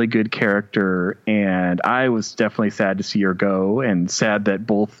a really good character, and I was definitely sad to see her go, and sad that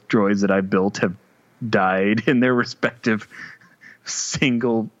both droids that I built have died in their respective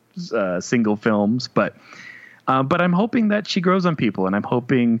single films. But I'm hoping that she grows on people, and I'm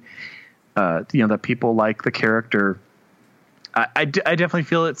hoping, you know, that people like the character. I definitely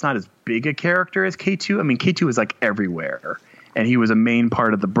feel it's not as big a character as K2. I mean, K2 is like everywhere, and he was a main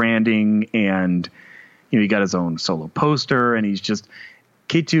part of the branding, and, you know, he got his own solo poster, and he's just,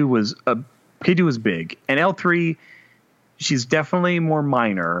 K2 was big. And L3, she's definitely more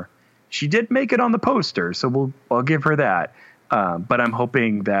minor. She did make it on the poster, so I'll give her that. But I'm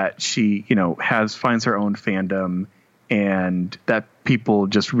hoping that she, you know, finds her own fandom, and that people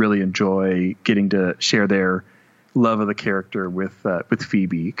just really enjoy getting to share their love of the character with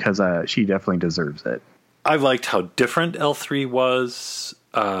Phoebe, because she definitely deserves it. I liked how different L3 was.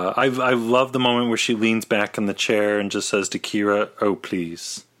 I love the moment where she leans back in the chair and just says to Kira, "Oh,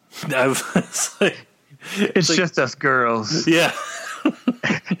 please." It's like, just us girls. Yeah.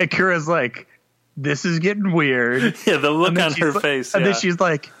 And Kira's like, this is getting weird. Yeah, the look on her face. And then she's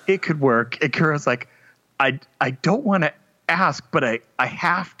like, it could work. And Kira's like, I don't want to ask, but I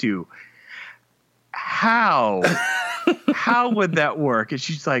have to. How? How would that work? And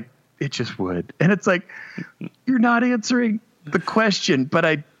she's like, it just would. And it's like, you're not answering the question, but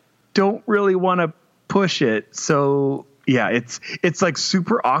I don't really want to push it. So yeah, it's like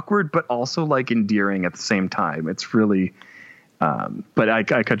super awkward, but also like endearing at the same time. It's really, but I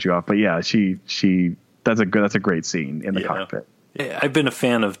cut you off, but yeah, that's a great scene in the cockpit. Yeah, I've been a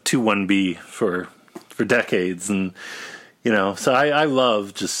fan of 21B for decades, and, you know, so I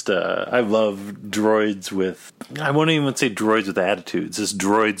love droids with, I won't even say droids with attitudes, just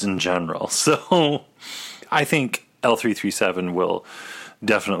droids in general. So I think L337 will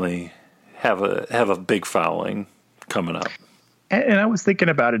definitely have a big following coming up. And I was thinking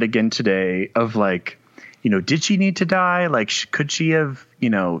about it again today of like, did she need to die? Like, could she have,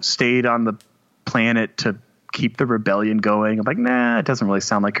 stayed on the planet to keep the rebellion going? I'm like, nah, it doesn't really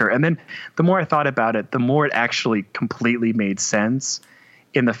sound like her. And then the more I thought about it, the more it actually completely made sense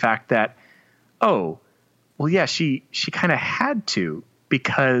in the fact that, oh, well, yeah, she kind of had to,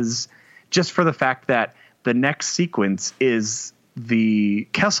 because just for the fact that the next sequence is the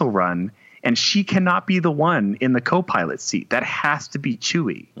Kessel Run, and she cannot be the one in the co-pilot seat. That has to be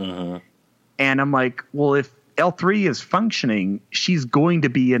Chewie. Mm-hmm. And I'm like, well, if L3 is functioning, she's going to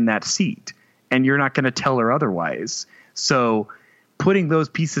be in that seat, and you're not going to tell her otherwise. So putting those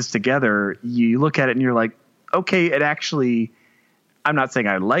pieces together, you look at it and you're like, okay, it actually, I'm not saying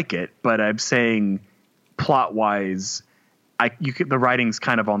I like it, but I'm saying plot-wise, the writing's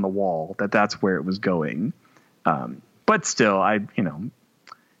kind of on the wall that's where it was going. But still, I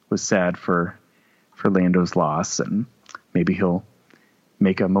was sad for Lando's loss, and maybe he'll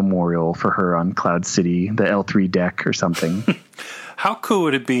make a memorial for her on Cloud City, the L3 deck or something. How cool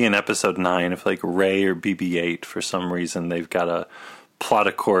would it be in episode 9 if like Rey or BB-8 for some reason they've got to plot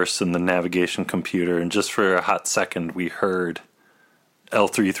a course in the navigation computer, and just for a hot second we heard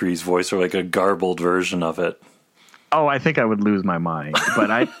L33's voice, or like a garbled version of it. Oh, I think I would lose my mind. But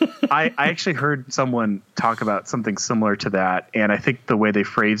I actually heard someone talk about something similar to that, and I think the way they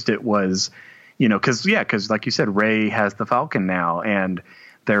phrased it was, because like you said, Rey has the Falcon now, and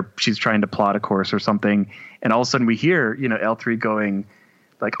she's trying to plot a course or something, and all of a sudden we hear, L3 going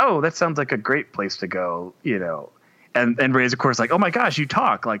like, oh, that sounds like a great place to go, and Rey's of course like, oh my gosh, you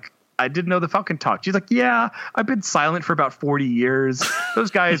talk, like, I didn't know the Falcon talked. She's like, yeah, I've been silent for about 40 years.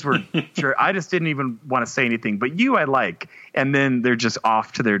 Those guys were sure. I just didn't even want to say anything, but you I like. And then they're just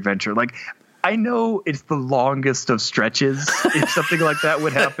off to their adventure. Like, I know it's the longest of stretches if something like that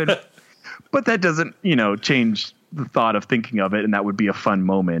would happen, but that doesn't, change the thought of thinking of it. And that would be a fun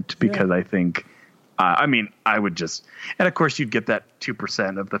moment, because I think, I would just, and of course you'd get that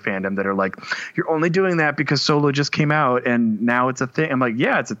 2% of the fandom that are like, you're only doing that because Solo just came out and now it's a thing. I'm like,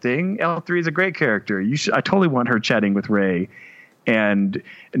 yeah, it's a thing. L3 is a great character. I totally want her chatting with Rey. And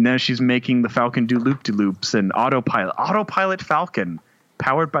now she's making the Falcon do loop-de-loops and autopilot Falcon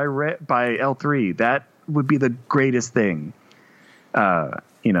powered by L3. That would be the greatest thing.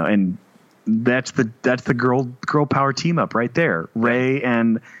 And that's the girl power team up right there. Rey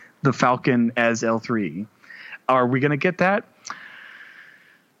and the Falcon as L3. Are we going to get that?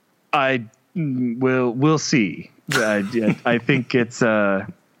 We'll see. I think it's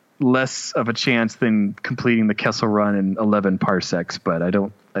less of a chance than completing the Kessel Run in 11 parsecs, but I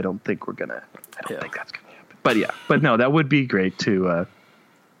don't think we're gonna. I don't think that's gonna happen. But no, that would be great to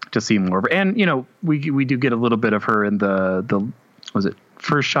see more of her. And we do get a little bit of her in the was it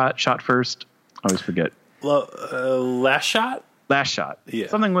first shot first? I always forget. Last shot. Yeah.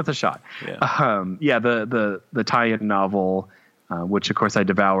 Something with a shot. Yeah. The tie-in novel, which of course I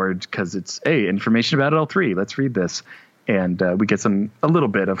devoured because it's information about L3. Let's read this. And we get a little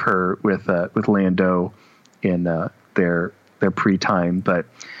bit of her with Lando in their pre-time. But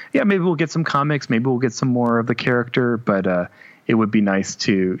yeah, maybe we'll get some comics. Maybe we'll get some more of the character. But it would be nice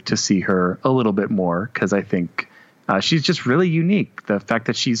to see her a little bit more, because I think she's just really unique. The fact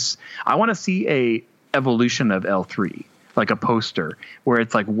that I want to see a evolution of L3. Like a poster where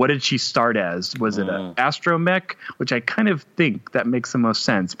it's like, what did she start as? Was it an astromech? Which I kind of think that makes the most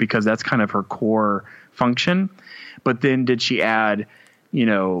sense, because that's kind of her core function. But then did she add,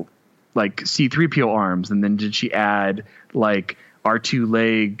 like C-3PO arms? And then did she add like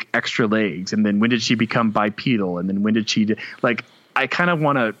R2 extra legs? And then when did she become bipedal? And then when did she I kind of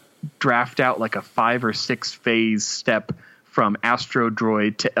want to draft out like a 5 or 6 phase step from Astro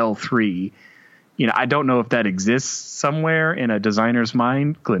Droid to L3. I don't know if that exists somewhere in a designer's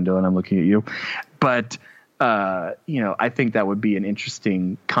mind, Glyndon, I'm looking at you, but I think that would be an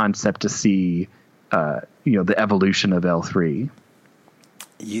interesting concept to see, the evolution of L3.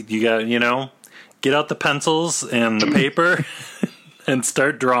 You got, get out the pencils and the paper and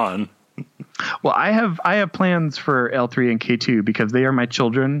start drawing. Well, I have plans for L3 and K2 because they are my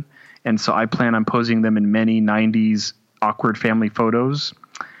children, and so I plan on posing them in many 90s awkward family photos.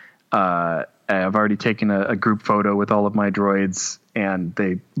 I've already taken a group photo with all of my droids, and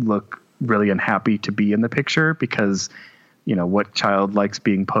they look really unhappy to be in the picture because, what child likes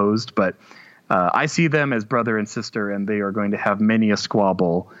being posed? But I see them as brother and sister, and they are going to have many a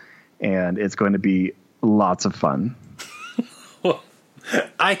squabble, and it's going to be lots of fun. Well,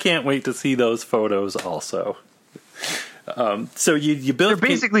 I can't wait to see those photos also. So you built... They're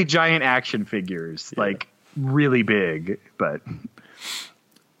basically giant action figures, like really big, but...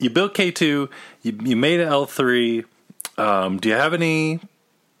 You built K2, you made an L3, Do you have any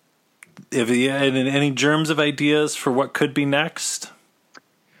germs of ideas for what could be next?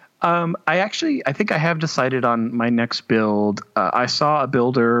 I think I have decided on my next build. I saw a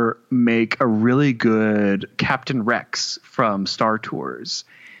builder make a really good Captain Rex from Star Tours,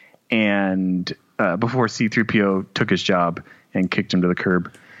 and before C-3PO took his job and kicked him to the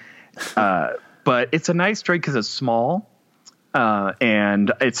curb. But it's a nice droid because it's small,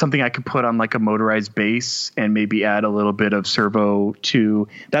 and it's something I could put on like a motorized base and maybe add a little bit of servo to.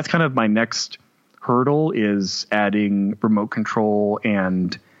 That's kind of my next hurdle, is adding remote control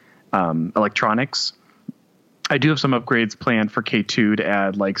and electronics. I do have some upgrades planned for K2 to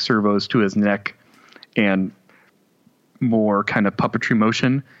add like servos to his neck and more kind of puppetry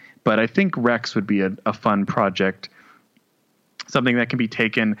motion. But I think Rex would be a fun project, something that can be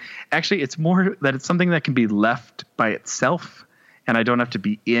taken. Actually, it's more that it's something that can be left by itself and I don't have to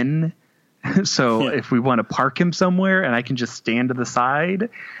be in. So if we want to park him somewhere and I can just stand to the side,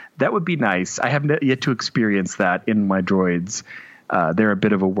 that would be nice. I haven't yet to experience that in my droids. They're a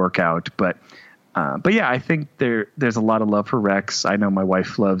bit of a workout, but yeah, I think there's a lot of love for Rex. I know my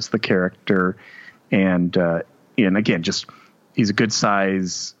wife loves the character, and again, just he's a good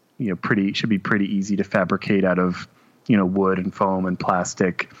size. Should be pretty easy to fabricate out of wood and foam and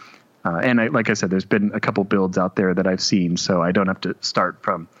plastic. And like I said, there's been a couple builds out there that I've seen, so I don't have to start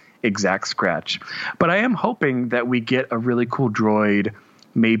from exact scratch. But I am hoping that we get a really cool droid,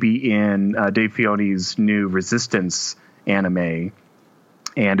 maybe in Dave Filoni's new Resistance anime.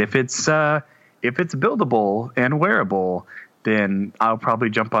 And if it's buildable and wearable, then I'll probably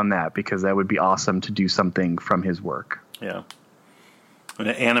jump on that, because that would be awesome to do something from his work. Yeah. In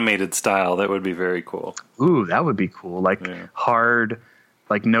an animated style, that would be very cool. Ooh, that would be cool. Like hard,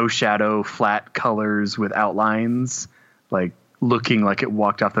 like no shadow, flat colors with outlines, like looking like it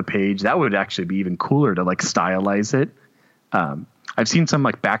walked off the page. That would actually be even cooler to like stylize it. I've seen some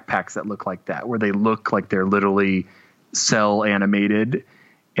like backpacks that look like that, where they look like they're literally cell animated,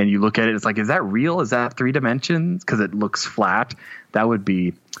 and you look at it, it's like, is that real? Is that 3 dimensions? Because it looks flat. That would be,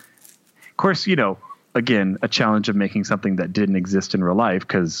 of course, again, a challenge of making something that didn't exist in real life,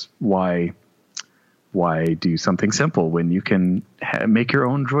 because why do something simple when you can make your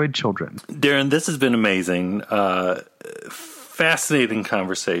own droid children? Darren, this has been amazing. Fascinating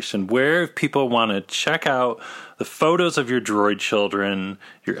conversation. Where if people want to check out the photos of your droid children,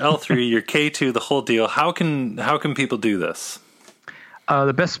 your L3, your K2, the whole deal, how can people do this?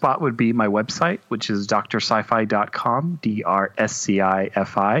 The best spot would be my website, which is drsci-fi.com,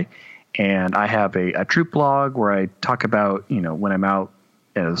 DRSCIFI. And I have a troop blog where I talk about, when I'm out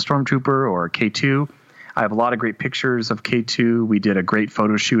as a stormtrooper or a K2. I have a lot of great pictures of K2. We did a great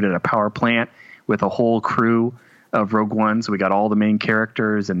photo shoot at a power plant with a whole crew of Rogue One. So we got all the main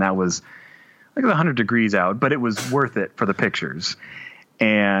characters, and that was like 100 degrees out, but it was worth it for the pictures.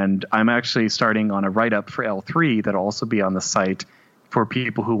 And I'm actually starting on a write-up for L3 that'll also be on the site for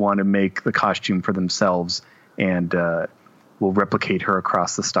people who want to make the costume for themselves, and we'll replicate her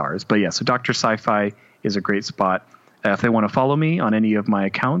across the stars. But yeah, so Dr. Sci-Fi is a great spot. If they want to follow me on any of my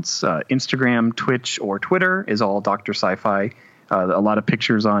accounts, Instagram, Twitch, or Twitter is all Dr. Sci-Fi. A lot of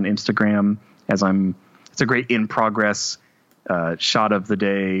pictures on Instagram it's a great in-progress shot of the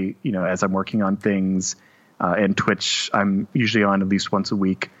day, as I'm working on things. And Twitch, I'm usually on at least once a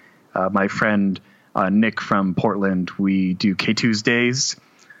week. My friend Nick from Portland, we do K2's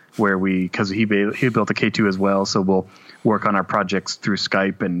where because he built a K2 as well, so we'll work on our projects through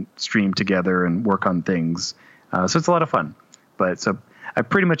Skype and stream together and work on things. So it's a lot of fun. But so I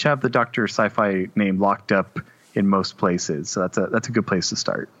pretty much have the Dr. Sci-Fi name locked up in most places, so that's a good place to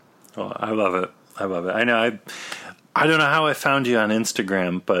start. Oh, I love it. I know I don't know how I found you on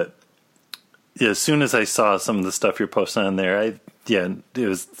Instagram, but as soon as I saw some of the stuff you're posting on there,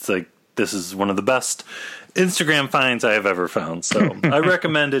 it's like, this is one of the best Instagram finds I have ever found. So I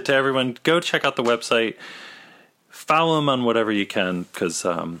recommend it to everyone. Go check out the website. Follow them on whatever you can, because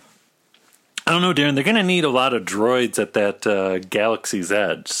I don't know, Darren, they're going to need a lot of droids at that Galaxy's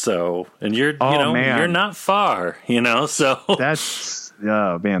Edge. So, and you're not far, so that's,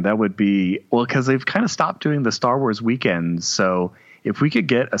 oh man, that would be, well, because they've kind of stopped doing the Star Wars weekends. So if we could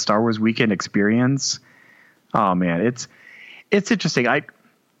get a Star Wars weekend experience, oh man, it's interesting. I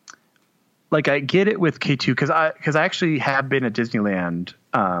get it with K2 because I actually have been at Disneyland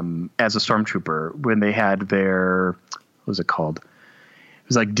as a stormtrooper when they had their, what was it called? It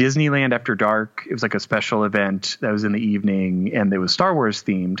was like Disneyland After Dark. It was like a special event that was in the evening, and it was Star Wars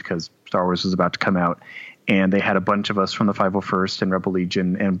themed because Star Wars was about to come out. And they had a bunch of us from the 501st and Rebel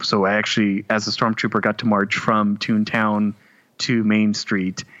Legion. And so I actually, as a stormtrooper, got to march from Toontown to Main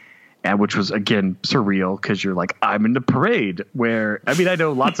Street. and which was, again, surreal because you're like, I'm in the parade where, I mean, I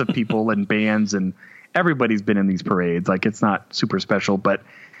know lots of people and bands and everybody's been in these parades. Like, it's not super special, but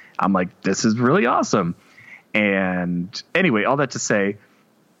I'm like, this is really awesome. And anyway, all that to say,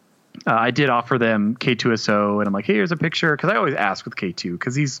 I did offer them K2SO, and I'm like, hey, here's a picture. Because I always ask with K2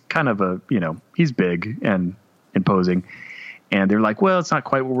 because he's kind of he's big and imposing. And they're like, well, it's not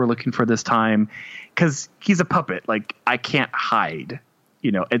quite what we're looking for this time because he's a puppet. Like, I can't hide.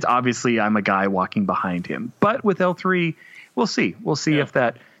 It's obviously I'm a guy walking behind him. But with L3, we'll see. We'll see if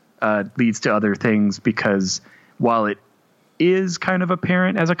that leads to other things, because while it is kind of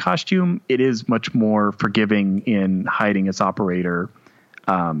apparent as a costume, it is much more forgiving in hiding its operator.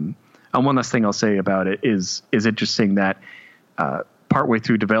 And one last thing I'll say about it is interesting that partway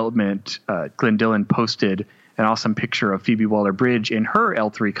through development, Glenn Dillon posted an awesome picture of Phoebe Waller-Bridge in her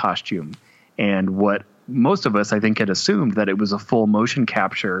L3 costume. And what most of us, I think, had assumed that it was a full motion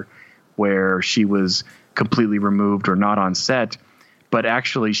capture where she was completely removed or not on set. But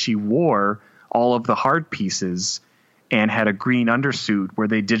actually, she wore all of the hard pieces and had a green undersuit where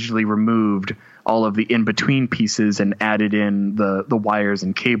they digitally removed all of the in-between pieces and added in the wires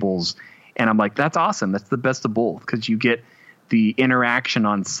and cables. And I'm like, that's awesome. That's the best of both, because you get the interaction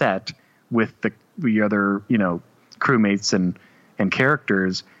on set with the other, crewmates and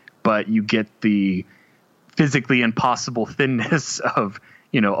characters, but you get the physically impossible thinness of,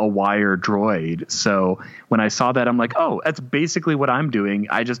 a wire droid. So when I saw that, I'm like, oh, that's basically what I'm doing.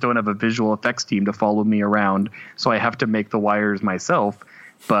 I just don't have a visual effects team to follow me around, so I have to make the wires myself.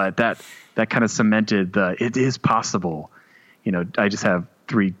 But that kind of cemented it is possible. I just have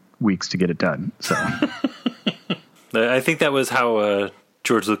 3 weeks to get it done. So I think that was how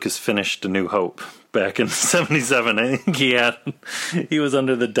George Lucas finished A New Hope back in '77. I think he was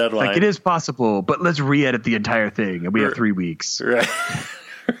under the deadline. Like, it is possible, but let's re-edit the entire thing, and we have 3 weeks. Right.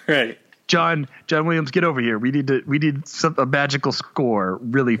 Right. John Williams, get over here. We need a magical score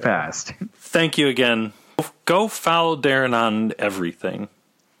really fast. Thank you again. Go follow Darren on everything.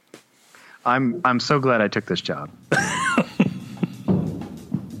 I'm so glad I took this job.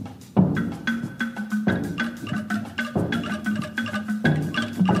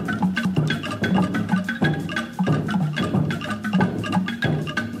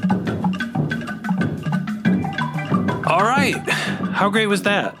 All right. How great was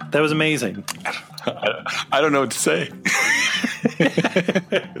that? That was amazing. I don't know what to say.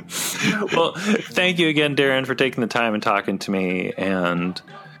 Well, thank you again, Darren, for taking the time and talking to me. And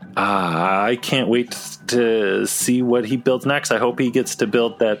I can't wait to see what he builds next. I hope he gets to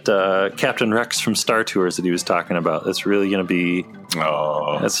build that Captain Rex from Star Tours that he was talking about. That's really going to be...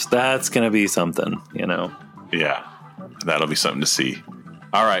 Oh. That's going to be something, Yeah, that'll be something to see.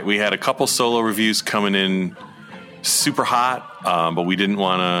 All right, we had a couple solo reviews coming in super hot, but we didn't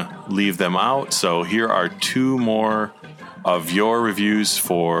want to leave them out. So here are 2 more of your reviews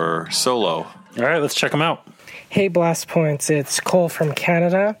for Solo. All right, let's check them out. Hey, Blast Points. It's Cole from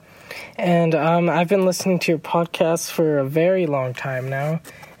Canada. And I've been listening to your podcast for a very long time now.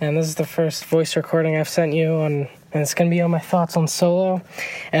 And this is the first voice recording I've sent you, and it's going to be on my thoughts on Solo.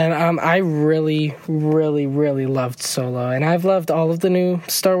 And I really, really, really loved Solo. And I've loved all of the new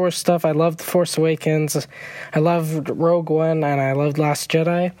Star Wars stuff. I loved The Force Awakens. I loved Rogue One, and I loved Last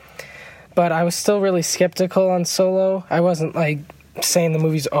Jedi. But I was still really skeptical on Solo. I wasn't, saying the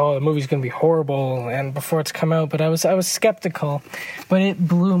movie's going to be horrible and before it's come out, but I was skeptical, but it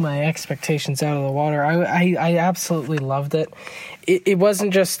blew my expectations out of the water. I absolutely loved it. It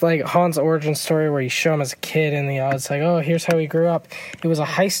wasn't just like Han's origin story where you show him as a kid and it's like, oh, here's how he grew up. It was a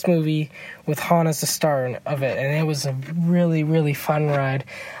heist movie with Han as the star of it, and it was a really, really fun ride.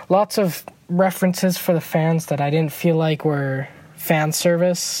 Lots of references for the fans that I didn't feel like were fan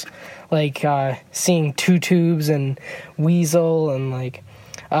service, like seeing Two Tubes and Weasel and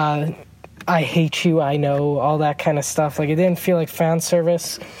I Hate You, I Know, all that kind of stuff. It didn't feel like fan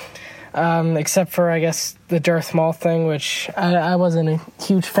service, except for, I guess, the Darth Maul thing, which I wasn't a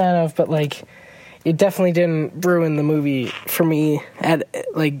huge fan of, but it definitely didn't ruin the movie for me at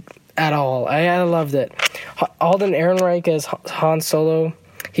all. I loved it. Alden Ehrenreich as Han Solo,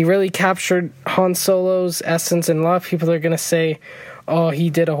 he really captured Han Solo's essence, and a lot of people are going to say, oh, he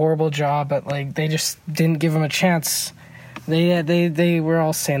did a horrible job, but they just didn't give him a chance. They were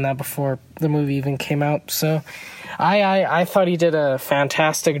all saying that before the movie even came out. So I thought he did a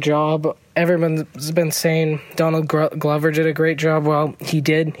fantastic job. Everyone's been saying Donald Glover did a great job. Well, he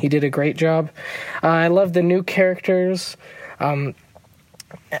did. He did a great job. I love the new characters. All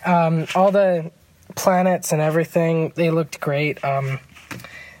the planets and everything, they looked great.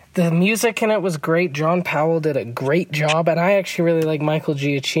 The music in it was great. John Powell did a great job, and I actually really like Michael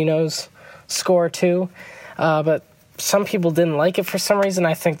Giacchino's score too. But some people didn't like it for some reason.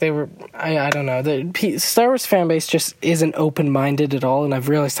 I think they were, I don't know. The Star Wars fan base just isn't open-minded at all, and I've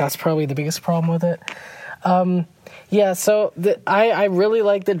realized that's probably the biggest problem with it. Yeah, so I really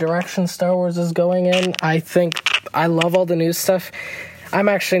like the direction Star Wars is going in. I love all the new stuff. I'm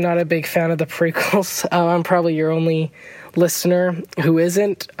actually not a big fan of the prequels. I'm probably your only listener who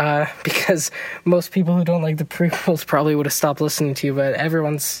isn't, because most people who don't like the prequels probably would have stopped listening to you, but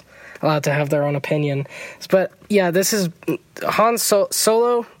everyone's allowed to have their own opinion. But yeah, this is Han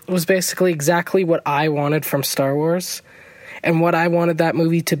Solo was basically exactly what I wanted from Star Wars and what I wanted that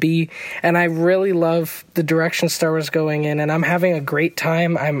movie to be, and I really love the direction Star Wars going in, and I'm having a great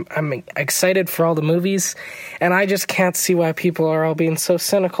time. I'm excited for all the movies, and I just can't see why people are all being so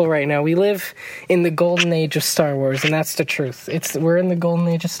cynical right now. We live in the golden age of Star Wars, and that's the truth. We're in the golden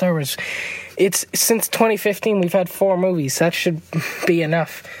age of Star Wars. It's since 2015 we've had 4 movies. That should be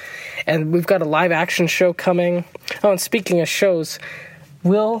enough. And we've got a live action show coming. Oh, and speaking of shows,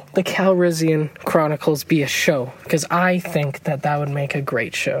 will the Calrissian Chronicles be a show? Because I think that would make a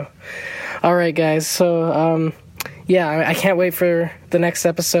great show. All right, guys. So, yeah, I can't wait for the next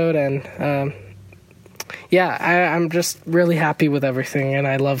episode. And, yeah, I'm just really happy with everything. And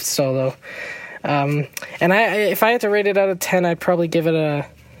I love Solo. And if I had to rate it out of 10, I'd probably give it a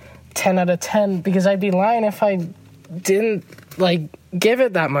 10 out of 10. Because I'd be lying if I didn't, give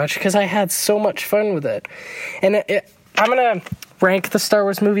it that much. Because I had so much fun with it. And I'm going to rank the Star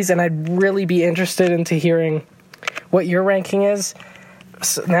Wars movies, and I'd really be interested into hearing what your ranking is.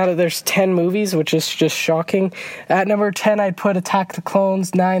 So now that there's 10 movies, which is just shocking. At number 10, I'd put Attack of the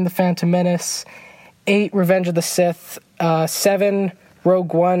Clones, 9, The Phantom Menace, 8, Revenge of the Sith, 7,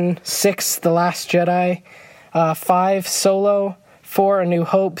 Rogue One, 6, The Last Jedi, 5, Solo, 4, A New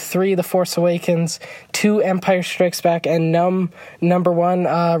Hope, 3, The Force Awakens, 2, Empire Strikes Back, and number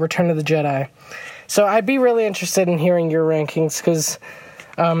 1, Return of the Jedi. So I'd be really interested in hearing your rankings because,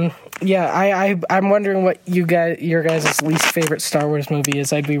 I'm wondering what your guys' least favorite Star Wars movie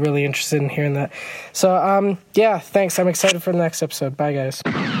is. I'd be really interested in hearing that. So, thanks. I'm excited for the next episode. Bye, guys.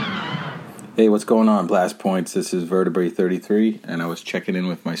 Hey, what's going on, Blast Points? This is Vertebrae33, and I was checking in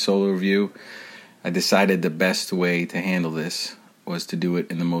with my Solo review. I decided the best way to handle this was to do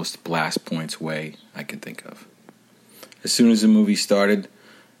it in the most Blast Points way I could think of. As soon as the movie started,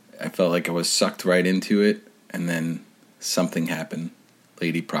 I felt like I was sucked right into it, and then something happened.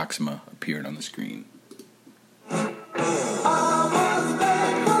 Lady Proxima appeared on the screen.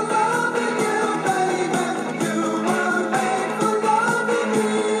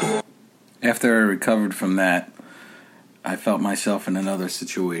 After I recovered from that, I felt myself in another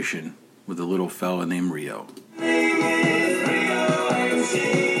situation with a little fella named Rio.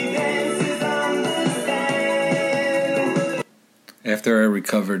 After I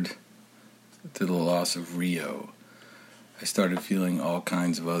recovered to the loss of Rio, I started feeling all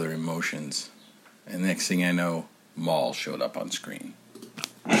kinds of other emotions. And next thing I know, Maul showed up on screen.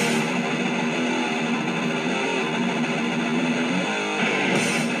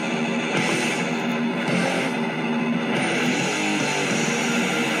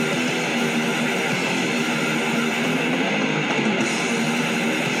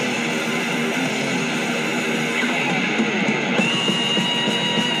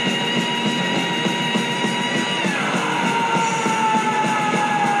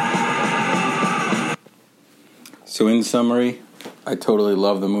 So in summary, I totally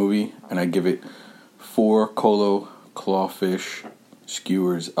love the movie, and I give it 4 Colo Clawfish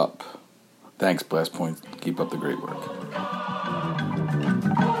skewers up. Thanks, Blast Point. Keep up the great work.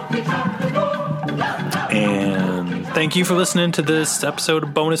 And thank you for listening to this episode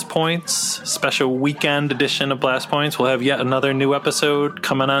of Bonus Points, special weekend edition of Blast Points. We'll have yet another new episode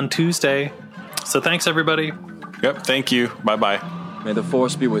coming on Tuesday. So thanks, everybody. Yep, thank you. Bye-bye. May the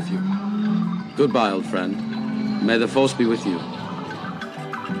Force be with you. Goodbye, old friend. May the Force be with you.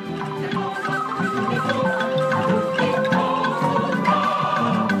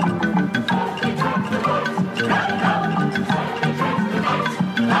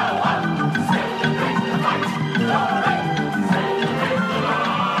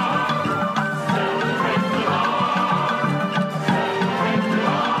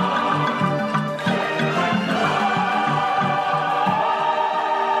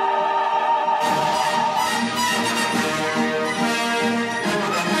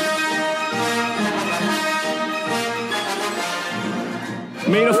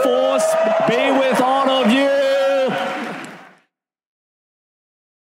 May the Force be with all of you.